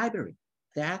UI library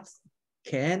that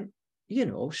can,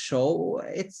 show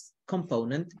its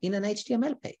component in an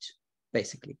HTML page,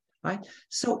 basically, right?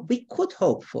 So we could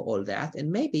hope for all that,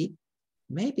 and maybe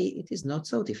it is not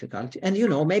so difficult. And,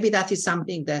 maybe that is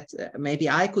something that maybe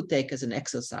I could take as an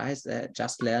exercise,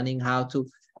 just learning how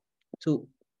to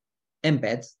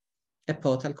embed a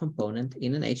Portal component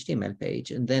in an HTML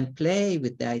page, and then play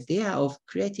with the idea of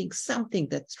creating something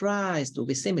that tries to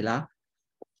be similar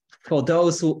for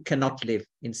those who cannot live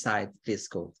inside this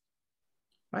code,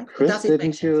 right? Chris,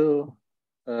 didn't you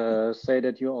say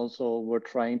that you also were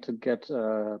trying to get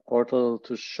Portal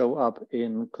to show up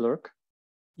in Clerk?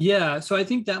 Yeah, so I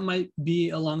think that might be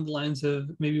along the lines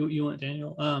of maybe what you want,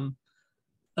 Daniel.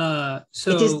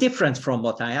 So it is different from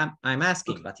what I'm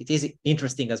asking, but it is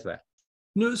interesting as well.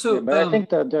 No, so yeah, but I think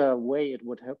that the way it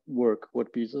would work would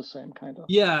be the same kind of.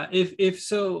 Yeah, if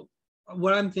so,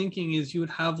 what I'm thinking is you would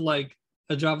have like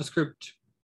a JavaScript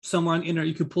somewhere on the internet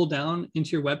you could pull down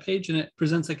into your web page, and it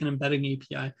presents like an embedding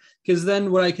API. Because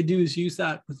then what I could do is use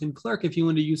that within Clerk. If you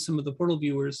want to use some of the Portal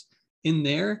viewers in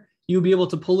there, you'll be able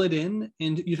to pull it in,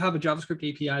 and you'd have a JavaScript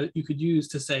API that you could use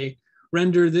to say,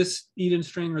 render this Eden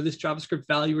string or this JavaScript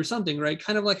value or something, right?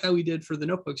 Kind of like how we did for the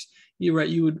notebooks. You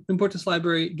would import this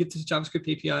library, get this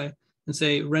JavaScript API, and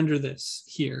say, render this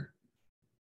here.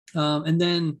 And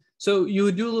then, so you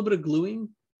would do a little bit of gluing,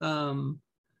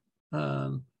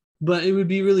 but it would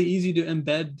be really easy to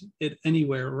embed it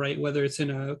anywhere, right? Whether it's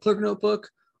in a Clerk notebook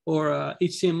or a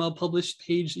HTML published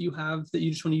page that you have that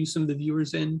you just want to use some of the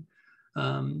viewers in.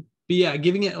 But yeah,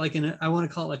 giving it like I want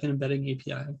to call it like an embedding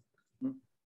API.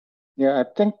 Yeah, I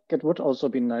think it would also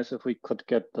be nice if we could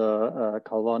get the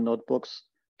Calva notebooks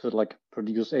to like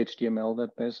produce HTML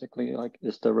that basically like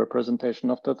is the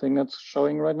representation of the thing that's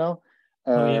showing right now.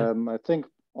 I think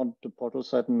on the Portal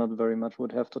side, not very much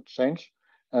would have to change.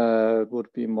 It would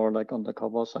be more like on the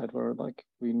Calva side where like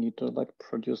we need to like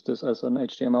produce this as an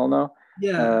HTML now.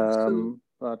 Yeah.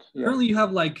 But yeah. Currently you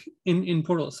have like in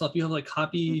Portal itself, you have like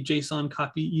copy JSON,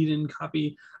 copy Eden,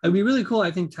 copy. It'd be really cool,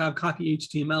 I think, to have copy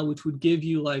HTML, which would give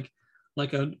you like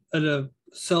a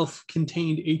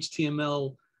self-contained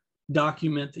HTML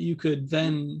document that you could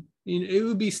then, it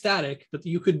would be static, but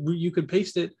you could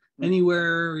paste it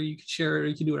anywhere, or you could share it, or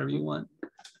you could do whatever you want.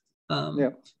 Yeah.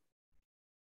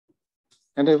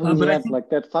 And if we had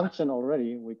like that function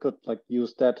already, we could like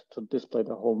use that to display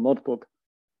the whole notebook,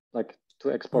 like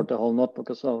to export the whole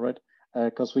notebook as well, right?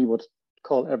 Because we would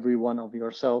call every one of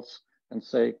yourselves and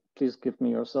say, please give me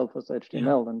yourself as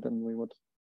HTML, and then we would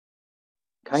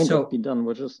kind of be done,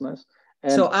 which is nice.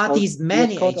 And so are these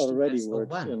many code HTMLs already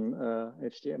works in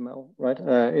HTML, right?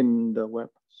 In the web.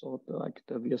 So like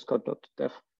the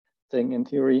VS-Code.dev thing in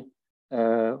theory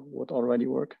would already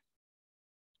work.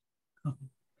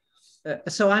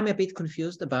 So I'm a bit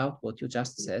confused about what you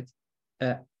just said.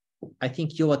 I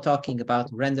think you were talking about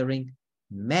rendering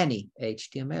many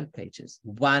HTML pages,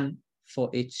 one for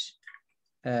each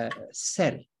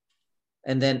cell.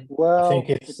 And then, well,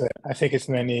 I think it's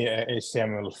many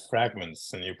HTML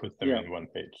fragments, and you put them in one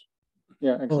page.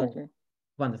 Yeah, exactly. Oh,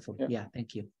 wonderful. Yeah,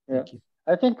 thank you. Yeah. Thank you.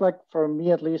 I think like for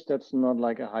me at least, that's not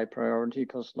like a high priority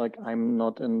because like I'm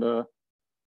not in the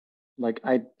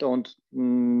I don't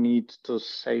need to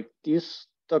save these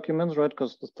documents, right?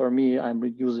 Because for me, I'm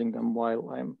reusing them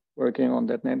while I'm working on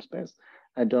that namespace.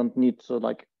 I don't need to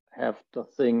like have the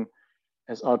thing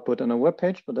as output on a web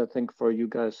page, but I think for you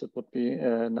guys, it would be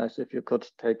nice if you could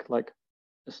take like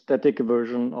a static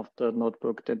version of the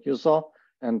notebook that you saw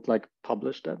and like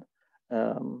publish that.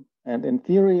 And in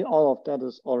theory, all of that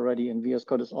is already in VS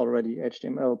Code is already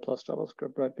HTML plus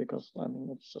JavaScript, right? Because I mean,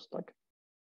 it's just like,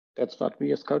 that's what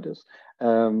VS Code is.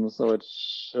 So it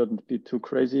shouldn't be too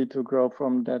crazy to grow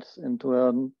from that into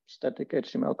a static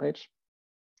HTML page,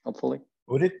 hopefully.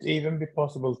 Would it even be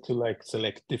possible to like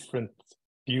select different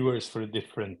viewers for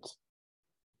different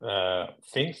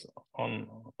things on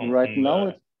right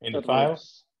now in the file?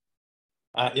 Works.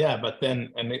 Yeah, but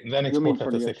then export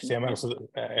that as HTML? XML, so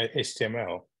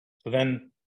HTML. So then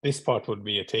this part would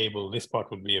be a table, this part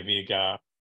would be a Vega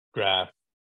graph,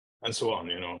 and so on.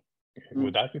 You know,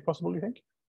 would that be possible? You think?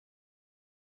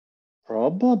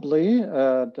 Probably.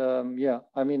 Yeah,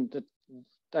 I mean,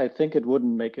 I think it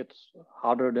wouldn't make it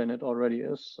harder than it already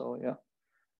is. So yeah,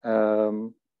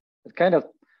 it kind of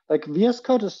like VS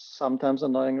Code is sometimes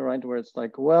annoying, right? Where it's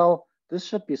like, well, this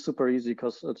should be super easy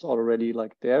because it's already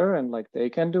like there and like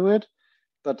they can do it,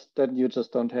 but then you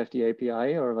just don't have the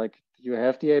API, or like you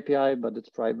have the API but it's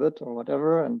private or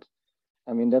whatever. And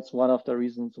I mean, that's one of the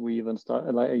reasons we even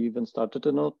started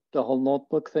the whole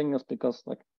notebook thing, is because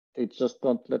like they just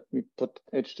don't let me put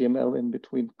HTML in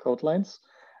between code lines.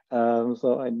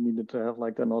 So I needed to have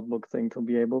like the notebook thing to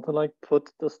be able to like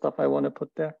put the stuff I want to put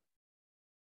there.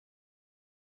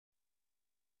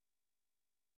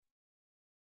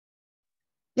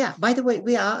 Yeah, by the way,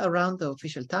 we are around the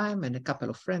official time and a couple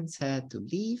of friends had to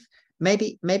leave.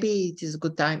 Maybe it is a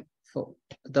good time for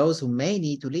those who may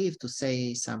need to leave to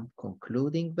say some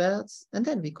concluding words, and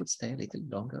then we could stay a little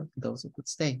longer, those who could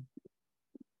stay.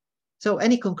 So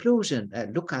any conclusion,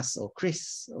 Lukas or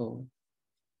Chris or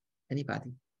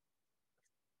anybody?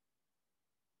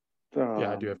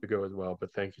 Yeah, I do have to go as well,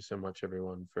 but thank you so much,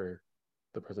 everyone, for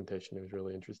the presentation. It was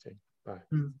really interesting. Bye.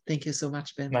 Thank you so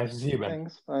much, Ben. Nice to see you, Ben.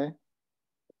 Thanks, bye.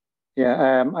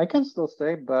 Yeah, I can still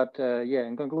stay, but yeah,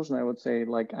 in conclusion, I would say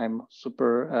like I'm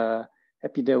super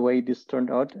happy the way this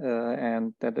turned out,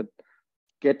 and that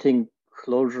getting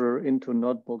Clojure into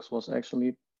notebooks was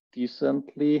actually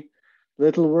decently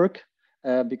little work,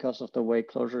 because of the way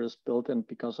Clojure is built and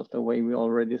because of the way we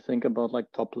already think about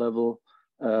like top level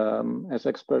as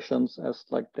expressions as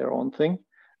like their own thing.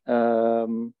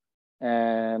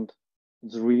 And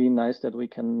it's really nice that we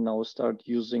can now start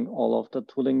using all of the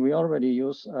tooling we already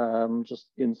use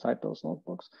just inside those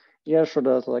notebooks. Yeah, sure,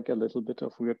 there's like a little bit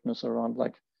of weirdness around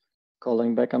like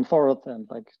calling back and forth and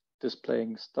like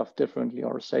displaying stuff differently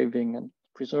or saving and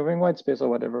preserving white space or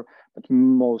whatever, but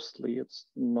mostly it's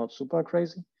not super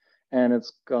crazy. And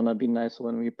it's gonna be nice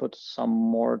when we put some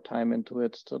more time into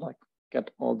it to like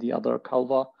get all the other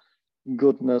Calva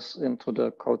goodness into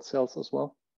the code cells as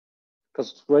well.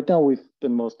 Because right now we've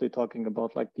been mostly talking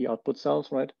about like the output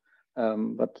cells, right?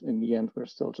 But in the end, we're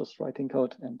still just writing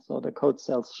code. And so the code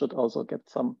cells should also get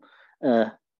some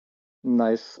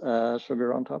nice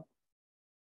sugar on top.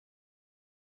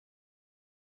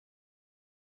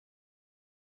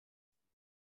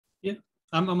 Yeah,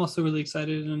 I'm also really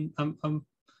excited, and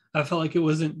I felt like it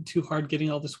wasn't too hard getting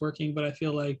all this working, but I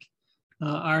feel like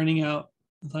ironing out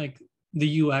like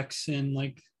the UX and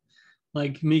like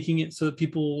making it so that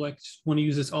people like want to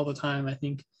use this all the time, I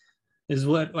think is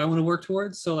what I want to work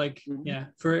towards. So like, yeah,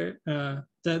 for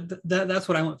that's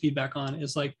what I want feedback on,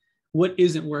 is like what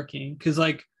isn't working. Because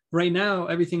like right now,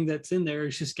 everything that's in there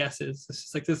is just guesses. It's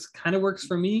just like, this kind of works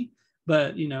for me,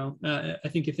 but you know, I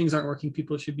think if things aren't working,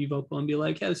 people should be vocal and be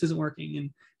like, yeah, this isn't working, and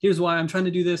here's why I'm trying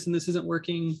to do this, and this isn't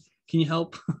working. Can you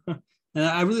help? And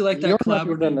I really like that. You're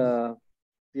collaborative. not even a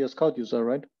VS Code user,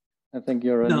 right? I think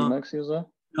you're an Emacs user.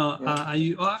 No,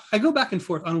 yeah. I go back and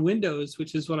forth on Windows,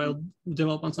 which is what I'll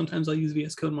develop on. Sometimes I'll use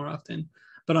VS Code more often,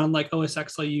 but on like OS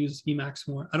X, I use Emacs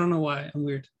more. I don't know why. I'm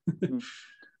weird.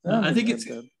 I think it's.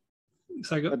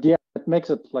 Sorry, go. But yeah, it makes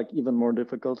it like even more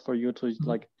difficult for you to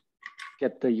like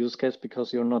get the use case,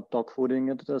 because you're not dog fooding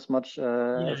it as much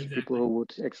as exactly. People who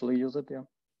would actually use it. Yeah.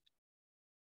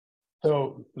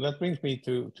 So that brings me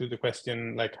to the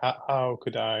question, like how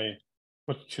could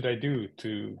what should I do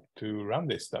to run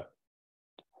this stuff?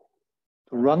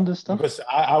 To run this stuff? Because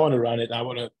I want to run it, I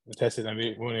want to test it, and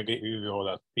we want to give you all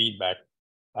that feedback.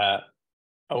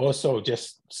 Also,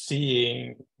 just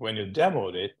seeing when you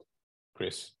demoed it,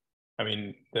 Chris, I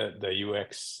mean, the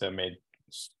UX made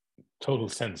total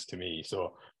sense to me.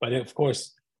 So, but of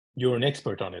course, you're an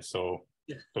expert on it, so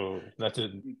yeah. So that's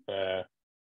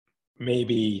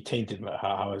maybe tainted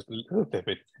how I looked at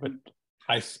it, but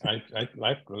I think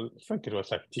it was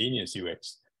like genius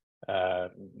UX,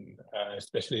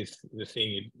 especially the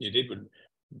thing you did with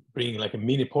bringing like a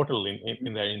mini portal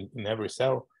in there in every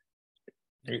cell.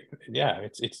 Yeah,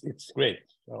 it's great.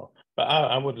 So, but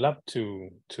I would love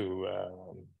to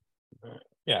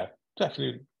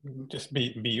actually just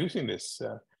be using this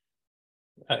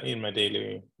in my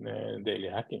daily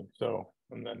hacking. So,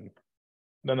 and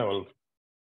then I will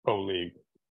probably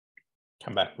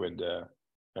come back with a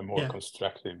more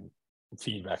constructive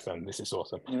feedback than this is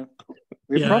awesome. Yeah.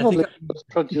 We probably just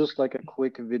produced like a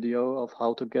quick video of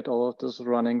how to get all of this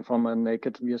running from a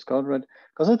naked VS Code, right?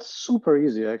 Because it's super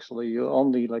easy actually. You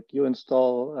only you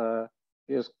install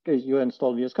VS Code, you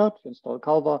install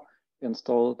Calva, you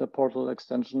install the Portal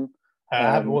extension. I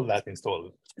have all that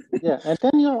installed. Yeah, and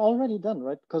then you're already done,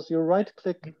 right? Because you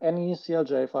right-click any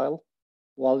CLJ file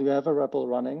while you have a REPL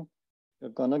running.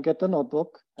 You're gonna get the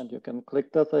notebook, and you can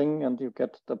click the thing, and you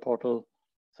get the Portal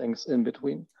things in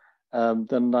between.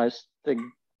 The nice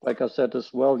thing, like I said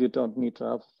as well, you don't need to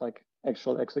have like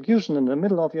actual execution in the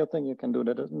middle of your thing. You can do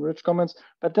that in rich comments,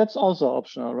 but that's also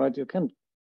optional, right? You can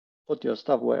put your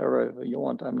stuff wherever you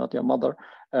want. I'm not your mother.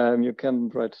 You can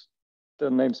write the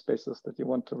namespaces that you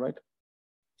want to write.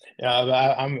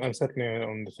 Yeah, I'm certainly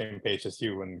on the same page as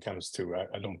you when it comes to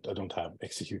I don't have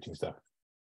executing stuff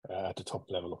at the top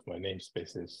level of my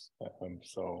namespaces.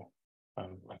 So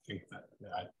I think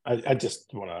that I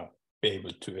just want to be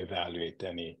able to evaluate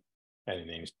any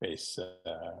namespace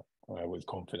with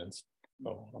confidence.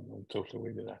 So I'm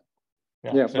totally with that.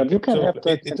 Yeah, but you can have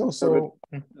that it also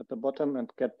at the bottom and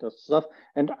get the stuff.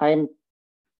 And I'm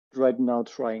right now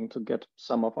trying to get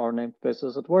some of our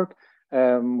namespaces at work,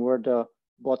 where the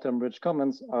bottom rich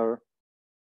comments are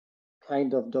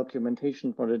kind of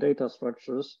documentation for the data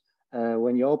structures.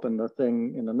 When you open the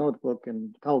thing in a notebook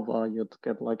in Calva, you'd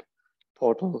get like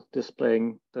Portal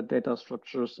displaying the data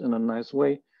structures in a nice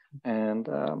way, and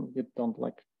you don't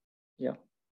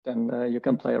then you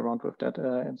can play around with that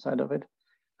inside of it.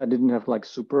 I didn't have like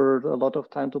a lot of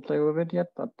time to play with it yet,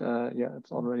 but yeah,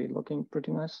 it's already looking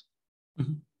pretty nice.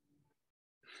 Mm-hmm.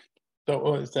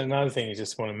 So it's another thing I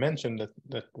just want to mention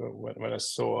that when I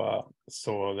saw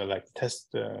the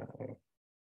test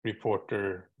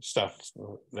reporter stuff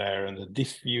there and the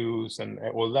diff views and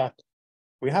all that,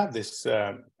 we have this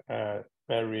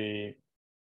very,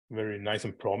 very nice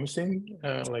and promising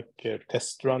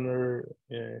test runner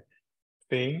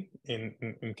thing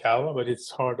in Calva, but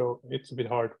it's a bit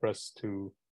hard for us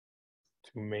to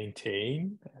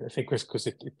maintain. I think because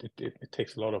it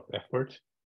takes a lot of effort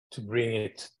to bring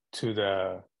it to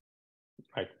the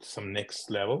some next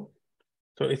level.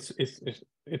 So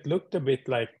it looked a bit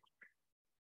like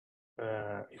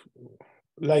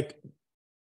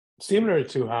similar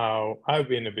to how I've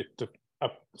been a bit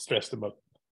stressed about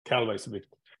Calva is a bit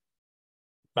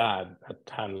bad at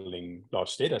handling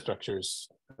large data structures.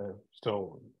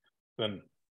 So then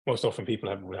most often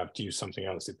people would have to use something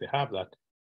else if they have that.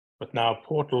 But now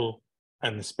Portal,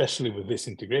 and especially with this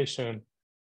integration,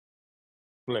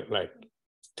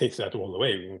 takes that all the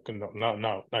way. You can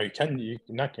now you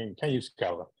can use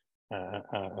Calva,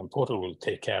 and Portal will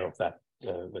take care of that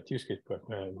use case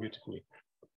beautifully.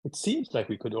 It seems like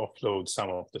we could offload some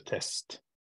of the test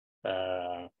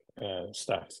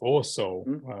stuff also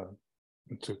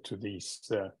to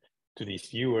these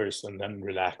viewers, and then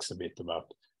relax a bit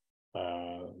about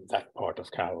that part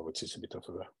of Calva, which is a bit of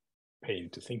a pain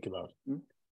to think about.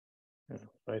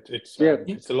 Right?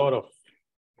 It's a lot of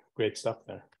great stuff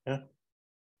there. Yeah.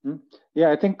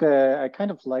 Yeah, I think I kind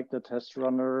of like the test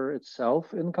runner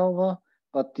itself in Calva,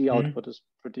 but the output is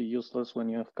pretty useless when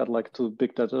you've got like two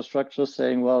big data structures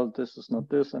saying, well, this is not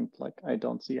this, and I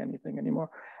don't see anything anymore.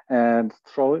 And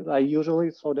I usually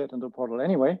throw that into Portal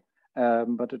anyway,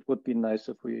 but it would be nice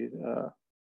if we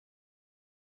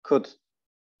could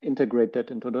integrate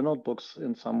that into the notebooks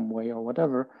in some way or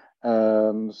whatever,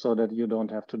 so that you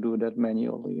don't have to do that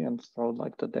manually and throw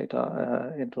the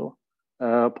data into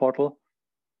Portal.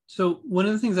 So one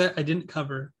of the things that I didn't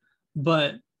cover,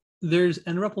 but there's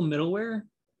nREPL middleware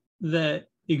that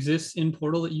exists in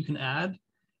Portal that you can add.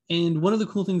 And one of the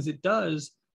cool things it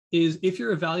does is if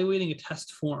you're evaluating a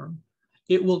test form,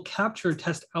 it will capture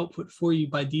test output for you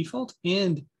by default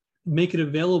and make it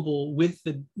available with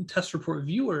the test report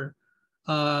viewer.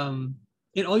 And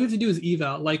all you have to do is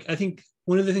eval. I think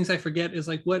one of the things I forget is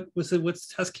what's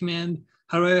test command?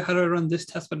 How do I run this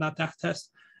test but not that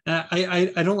test?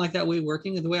 I don't like that way of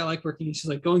working. The way I like working is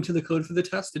just going to the code for the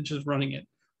test and just running it,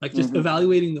 just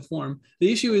evaluating the form.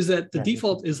 The issue is that the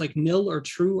default is nil or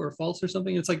true or false or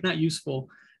something. It's not useful.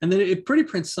 And then it pretty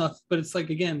prints stuff, but it's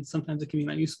again, sometimes it can be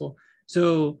not useful.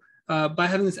 So by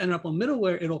having this nREPL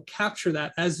middleware, it'll capture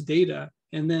that as data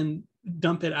and then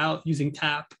dump it out using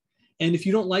tap. And if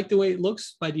you don't like the way it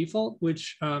looks by default,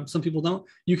 which some people don't,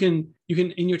 you can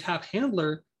in your tap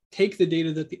handler, take the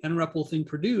data that the nREPL thing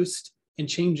produced and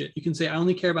change it. You can say, I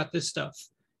only care about this stuff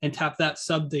and tap that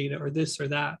sub data or this or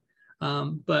that.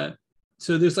 But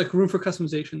so there's room for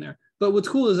customization there. But what's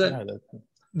cool is that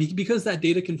because that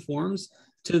data conforms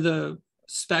to the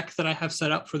spec that I have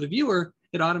set up for the viewer,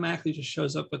 it automatically just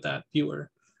shows up with that viewer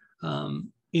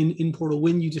in Portal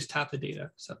when you just tap the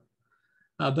data. So,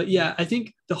 but yeah, I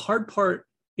think the hard part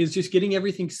is just getting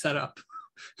everything set up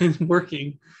and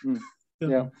working.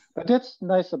 Yeah, but that's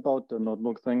nice about the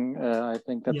notebook thing. I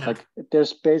think that's like,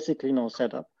 there's basically no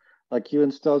setup. Like you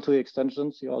install 2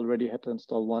 extensions, you already had to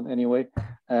install one anyway,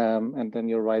 and then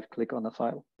you right click on a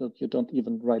file. You don't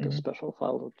even write a special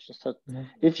file. It's just that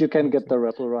if you can get the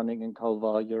REPL running in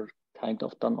Calva, you're kind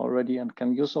of done already and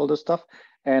can use all this stuff.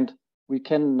 And we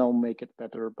can now make it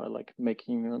better by like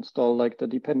making you install like the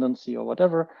dependency or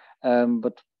whatever.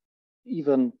 But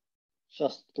even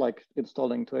just like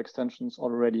installing 2 extensions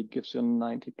already gives you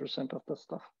 90% of the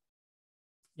stuff.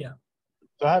 Yeah.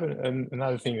 So I have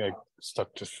another thing I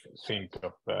start to think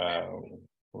of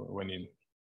when you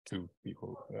 2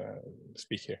 people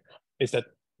speak here, is that,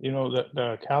 you know,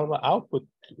 the Calva output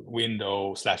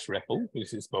window / REPL,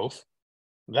 which is both,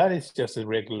 that is just a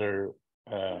regular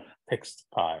text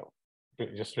file,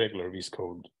 just regular VS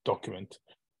Code document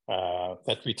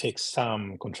that we take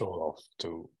some control of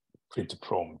to print a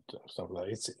prompt or something like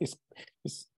that.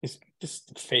 It's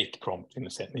just a fake prompt in a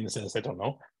sense, I don't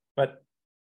know. But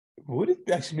would it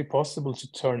actually be possible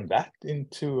to turn that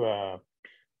into a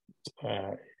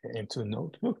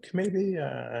notebook maybe,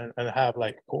 and have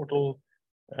like Portal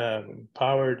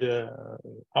powered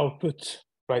output,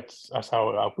 right, as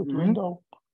our output window?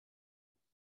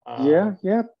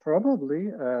 Yeah, probably.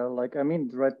 Like, I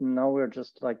mean, right now we're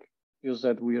just like, you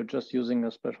said, we are just using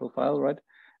a special file, right?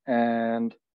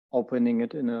 And opening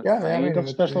it in a kind of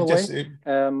special way.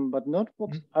 But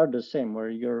notebooks are the same, where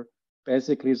you're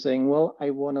basically saying, well, I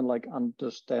want to like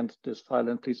understand this file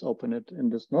and please open it in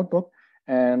this notebook.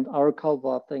 And our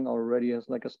Calva thing already has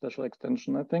like a special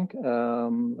extension, I think,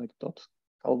 like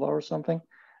 .calva or something.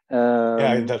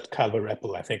 That Calva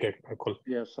REPL, I think I call it.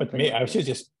 Yeah, but like I should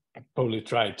just probably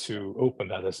try to open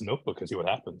that as a notebook and see what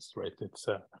happens, right?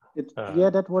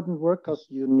 Yeah, that wouldn't work because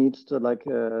you need to like,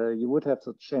 you would have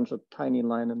to change a tiny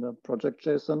line in the project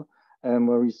JSON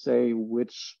where we say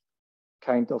which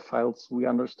kind of files we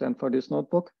understand for this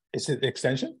notebook. Is it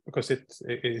extension? Because it's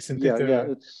it's in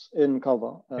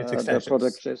Calva. It's the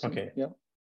project JSON. Okay. Yeah.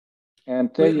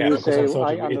 And there you say,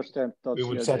 I understand. We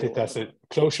would set it as a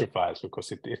Clojure file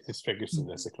because it is registered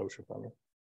as a Clojure file.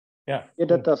 Yeah. Yeah,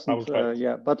 that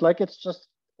doesn't. But like it's just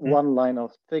one line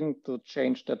of thing to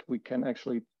change that we can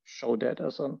actually show that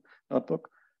as a notebook.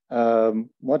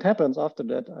 What happens after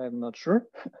that, I'm not sure.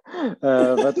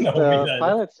 But the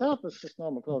file itself is just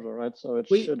normal Clojure, right? So it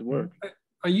should work.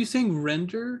 Are you saying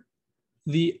render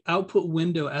the output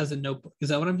window as a notebook? Is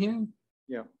that what I'm hearing?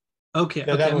 Yeah. Okay.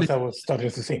 That was I was starting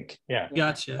to think. Yeah.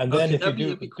 Gotcha. And then if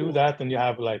you do that, and you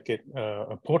have like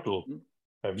a Portal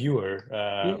a viewer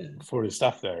for the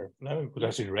stuff there, then we could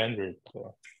actually render it.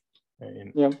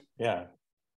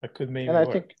 That could maybe work.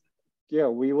 I think,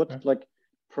 we would like,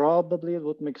 probably it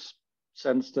would make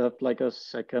sense to have like a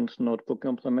second notebook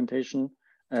implementation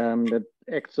that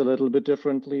acts a little bit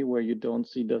differently, where you don't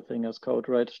see the thing as code,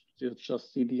 right? You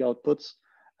just see the outputs.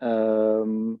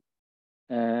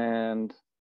 And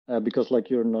because like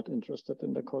you're not interested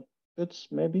in the code bits,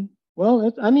 maybe. Well,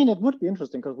 it would be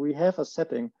interesting because we have a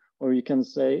setting where you can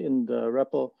say in the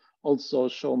REPL, also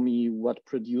show me what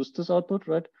produced this output,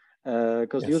 right?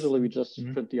 Because usually we just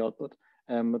print the output.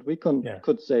 But we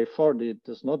could say for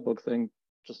this notebook thing,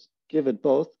 just give it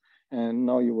both. And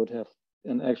now you would have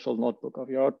an actual notebook of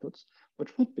your outputs,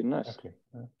 which would be nice. Okay.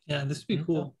 Yeah, this would be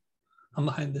cool. I'm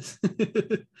behind this.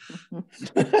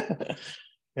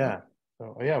 Yeah.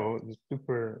 So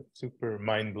super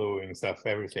mind-blowing stuff,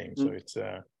 everything. So it's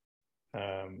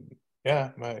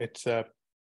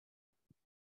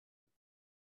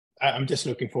I'm just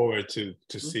looking forward to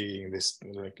seeing this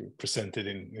like presented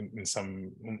in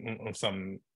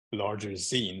some larger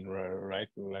scene, right?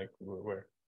 Like where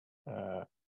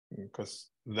because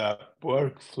the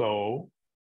workflow,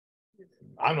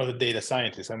 I'm not a data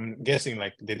scientist. I'm guessing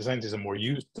like data scientists are more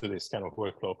used to this kind of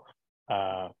workflow.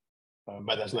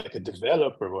 But as like a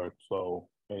developer workflow,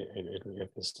 it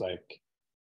was like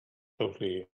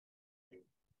totally,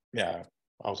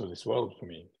 out of this world for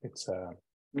me. It's at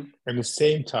the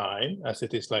same time as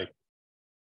it is like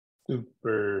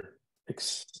super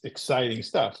exciting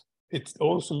stuff, it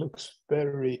also looks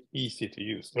very easy to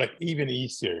use, like even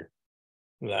easier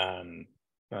than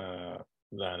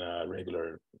a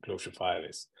regular Clojure file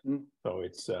is. So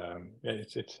it's a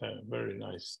very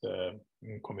nice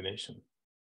combination.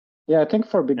 Yeah, I think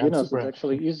for beginners, it's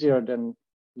actually easier than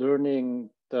learning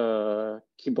the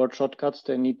keyboard shortcuts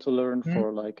they need to learn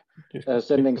for like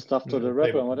sending stuff to the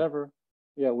REPL and whatever.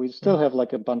 Yeah, we still have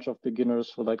like a bunch of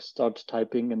beginners who like start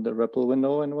typing in the REPL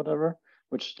window and whatever,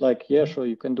 which like, yeah, sure,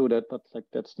 you can do that, but like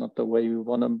that's not the way we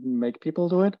want to make people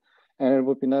do it. And it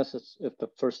would be nice if the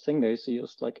first thing they see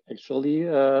is like actually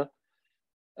a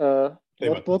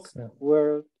notebook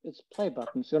where it's play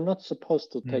buttons. You're not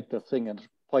supposed to take the thing and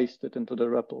paste it into the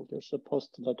REPL. You're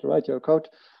supposed to like write your code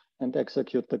and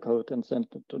execute the code and send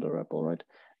it to the REPL, right?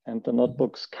 And the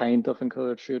notebooks kind of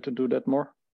encourage you to do that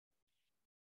more.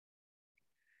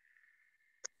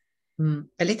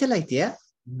 A little idea.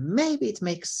 Maybe it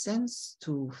makes sense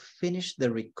to finish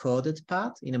the recorded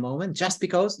part in a moment, just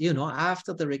because, you know,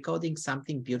 after the recording,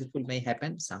 something beautiful may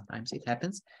happen. Sometimes it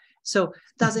happens. So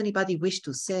does anybody wish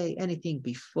to say anything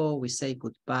before we say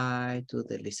goodbye to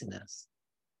the listeners?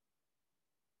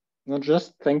 No,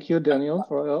 just thank you, Daniel,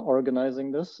 for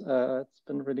organizing this. It's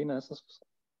been really nice.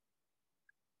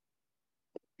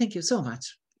 Thank you so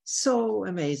much. So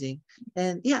amazing.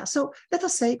 And yeah, so let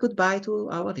us say goodbye to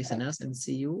our listeners and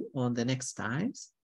see you on the next times.